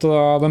tenker jeg at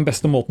den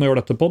beste måten å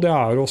gjøre dette på, det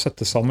å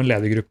sette sammen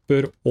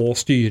ledergrupper og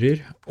styrer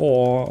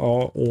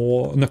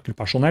og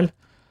nøkkelpersonell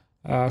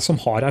som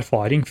har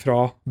erfaring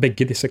fra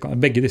begge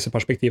disse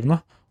perspektivene,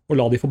 og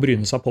la de få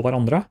bryne seg på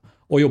hverandre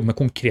og jobbe med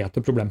konkrete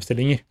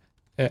problemstillinger.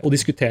 Og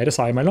diskutere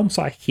seg imellom,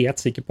 så jeg helt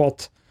sikker på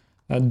at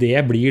det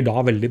blir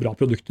da veldig bra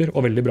produkter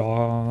og veldig bra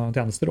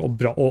tjenester,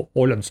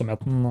 og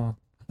lønnsomheten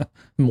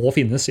må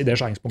finnes i det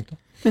skjæringspunktet.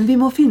 Men vi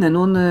må finne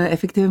noen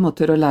effektive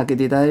måter å lage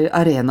de der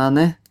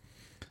arenaene,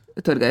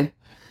 Torgeir.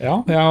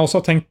 Ja, jeg har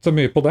også tenkt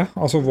mye på det.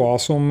 Altså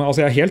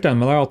jeg er helt enig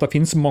med deg at det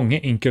finnes mange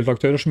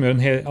enkeltaktører som gjør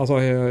en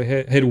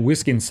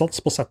heroisk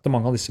innsats på å sette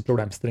mange av disse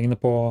problemstillingene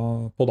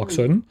på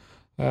dagsordenen.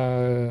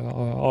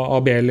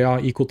 Abelia,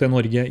 IKT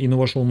Norge,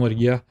 Innovasjon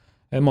Norge,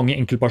 mange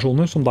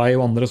enkeltpersoner som deg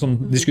og andre som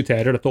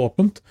diskuterer dette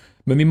åpent,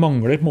 men vi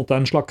mangler på en måte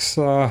en slags,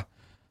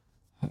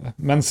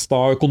 mens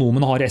da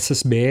økonomen har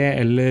SSB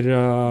eller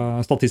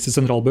Statistisk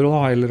sentralbyrå,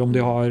 eller om de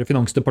har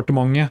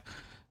Finansdepartementet,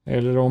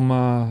 eller om,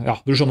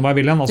 du skjønner hva jeg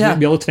vil igjen, altså,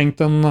 vi hadde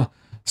trengt en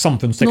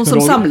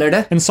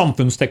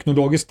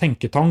samfunnsteknologisk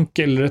tenketank,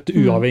 eller et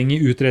uavhengig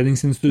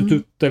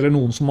utredningsinstitutt, eller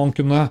noen som man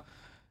kunne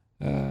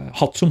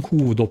hatt som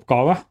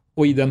hovedoppgave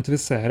å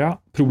identifisere,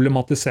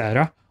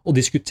 problematisere og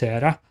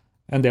diskutere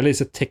en del av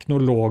disse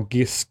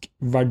teknologisk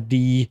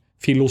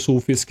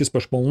verdifilosofiske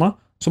spørsmålene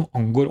som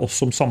angår oss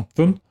som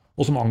samfunn,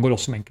 og som angår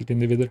oss som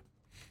enkeltindivider.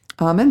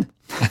 Amen.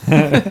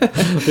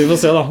 Vi får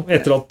se da,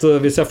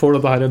 hvis jeg får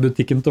dette her i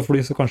butikken til å fly,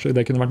 så kanskje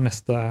det kunne vært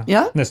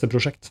neste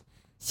prosjekt.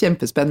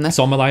 Kjempespennende.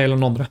 Sammen med deg eller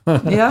noen andre.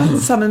 Ja,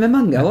 sammen med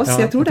mange av oss.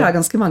 Jeg tror det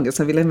ganske mange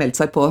som ville meldt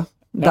seg på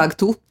dag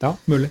 2. Ja,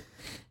 mulig.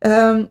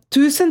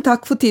 Tusen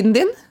takk for tiden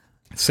din.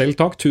 Selv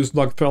takk. Tusen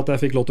takk for at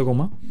jeg fikk lov til å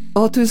komme.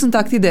 Og tusen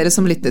takk til dere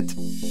som lyttet.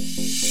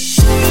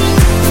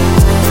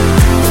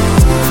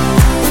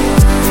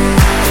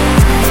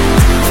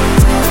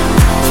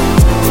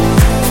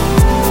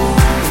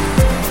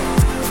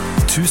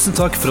 Tusen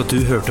takk for at du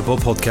hørte på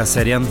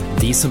podcast-serien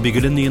De som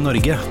bygger det nye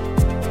Norge.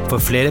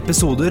 For flere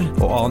episoder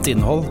og annet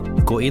innhold,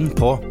 gå inn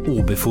på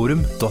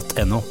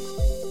obforum.no.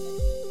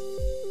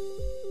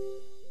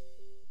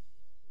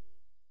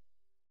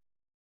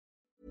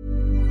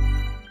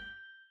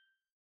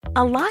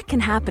 A lot can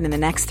happen in the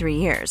next 3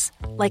 years.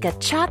 Like a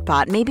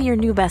chatbot may be your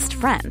new best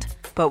friend.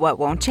 But what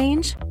won't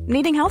change?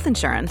 Needing health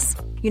insurance.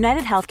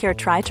 United Healthcare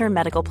Tri-Term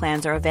Medical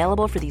Plans are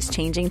available for these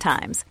changing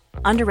times.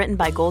 Underwritten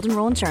by Golden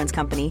Rule Insurance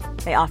Company,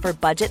 they offer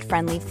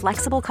budget-friendly,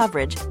 flexible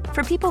coverage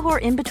for people who are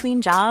in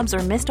between jobs or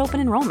missed open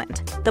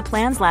enrollment. The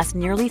plans last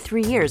nearly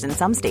 3 years in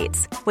some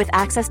states, with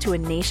access to a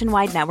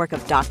nationwide network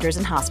of doctors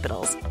and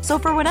hospitals. So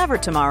for whatever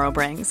tomorrow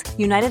brings,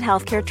 United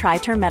Healthcare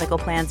Tri-Term Medical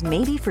Plans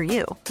may be for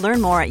you.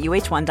 Learn more at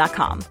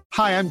uh1.com.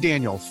 Hi, I'm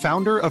Daniel,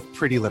 founder of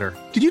Pretty Litter.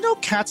 Did you know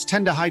cats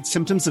tend to hide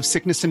symptoms of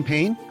sickness and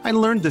pain? I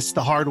learned this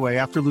the hard way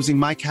after losing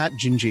my cat,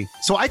 Gingy.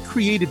 So I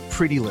created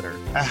Pretty Litter,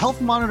 a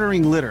health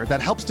monitoring litter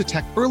that helps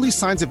detect early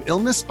signs of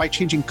illness by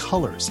changing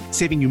colors,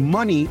 saving you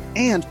money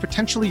and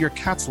potentially your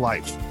cat's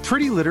life.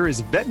 Pretty Litter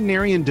is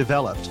veterinarian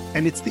developed,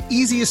 and it's the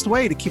easiest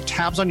way to keep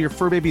tabs on your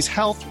fur baby's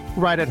health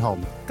right at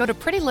home. Go to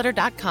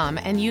prettylitter.com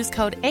and use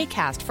code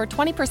ACAST for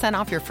 20%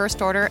 off your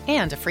first order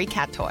and a free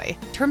cat toy.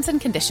 Terms and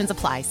conditions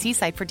apply. See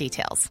site for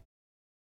details.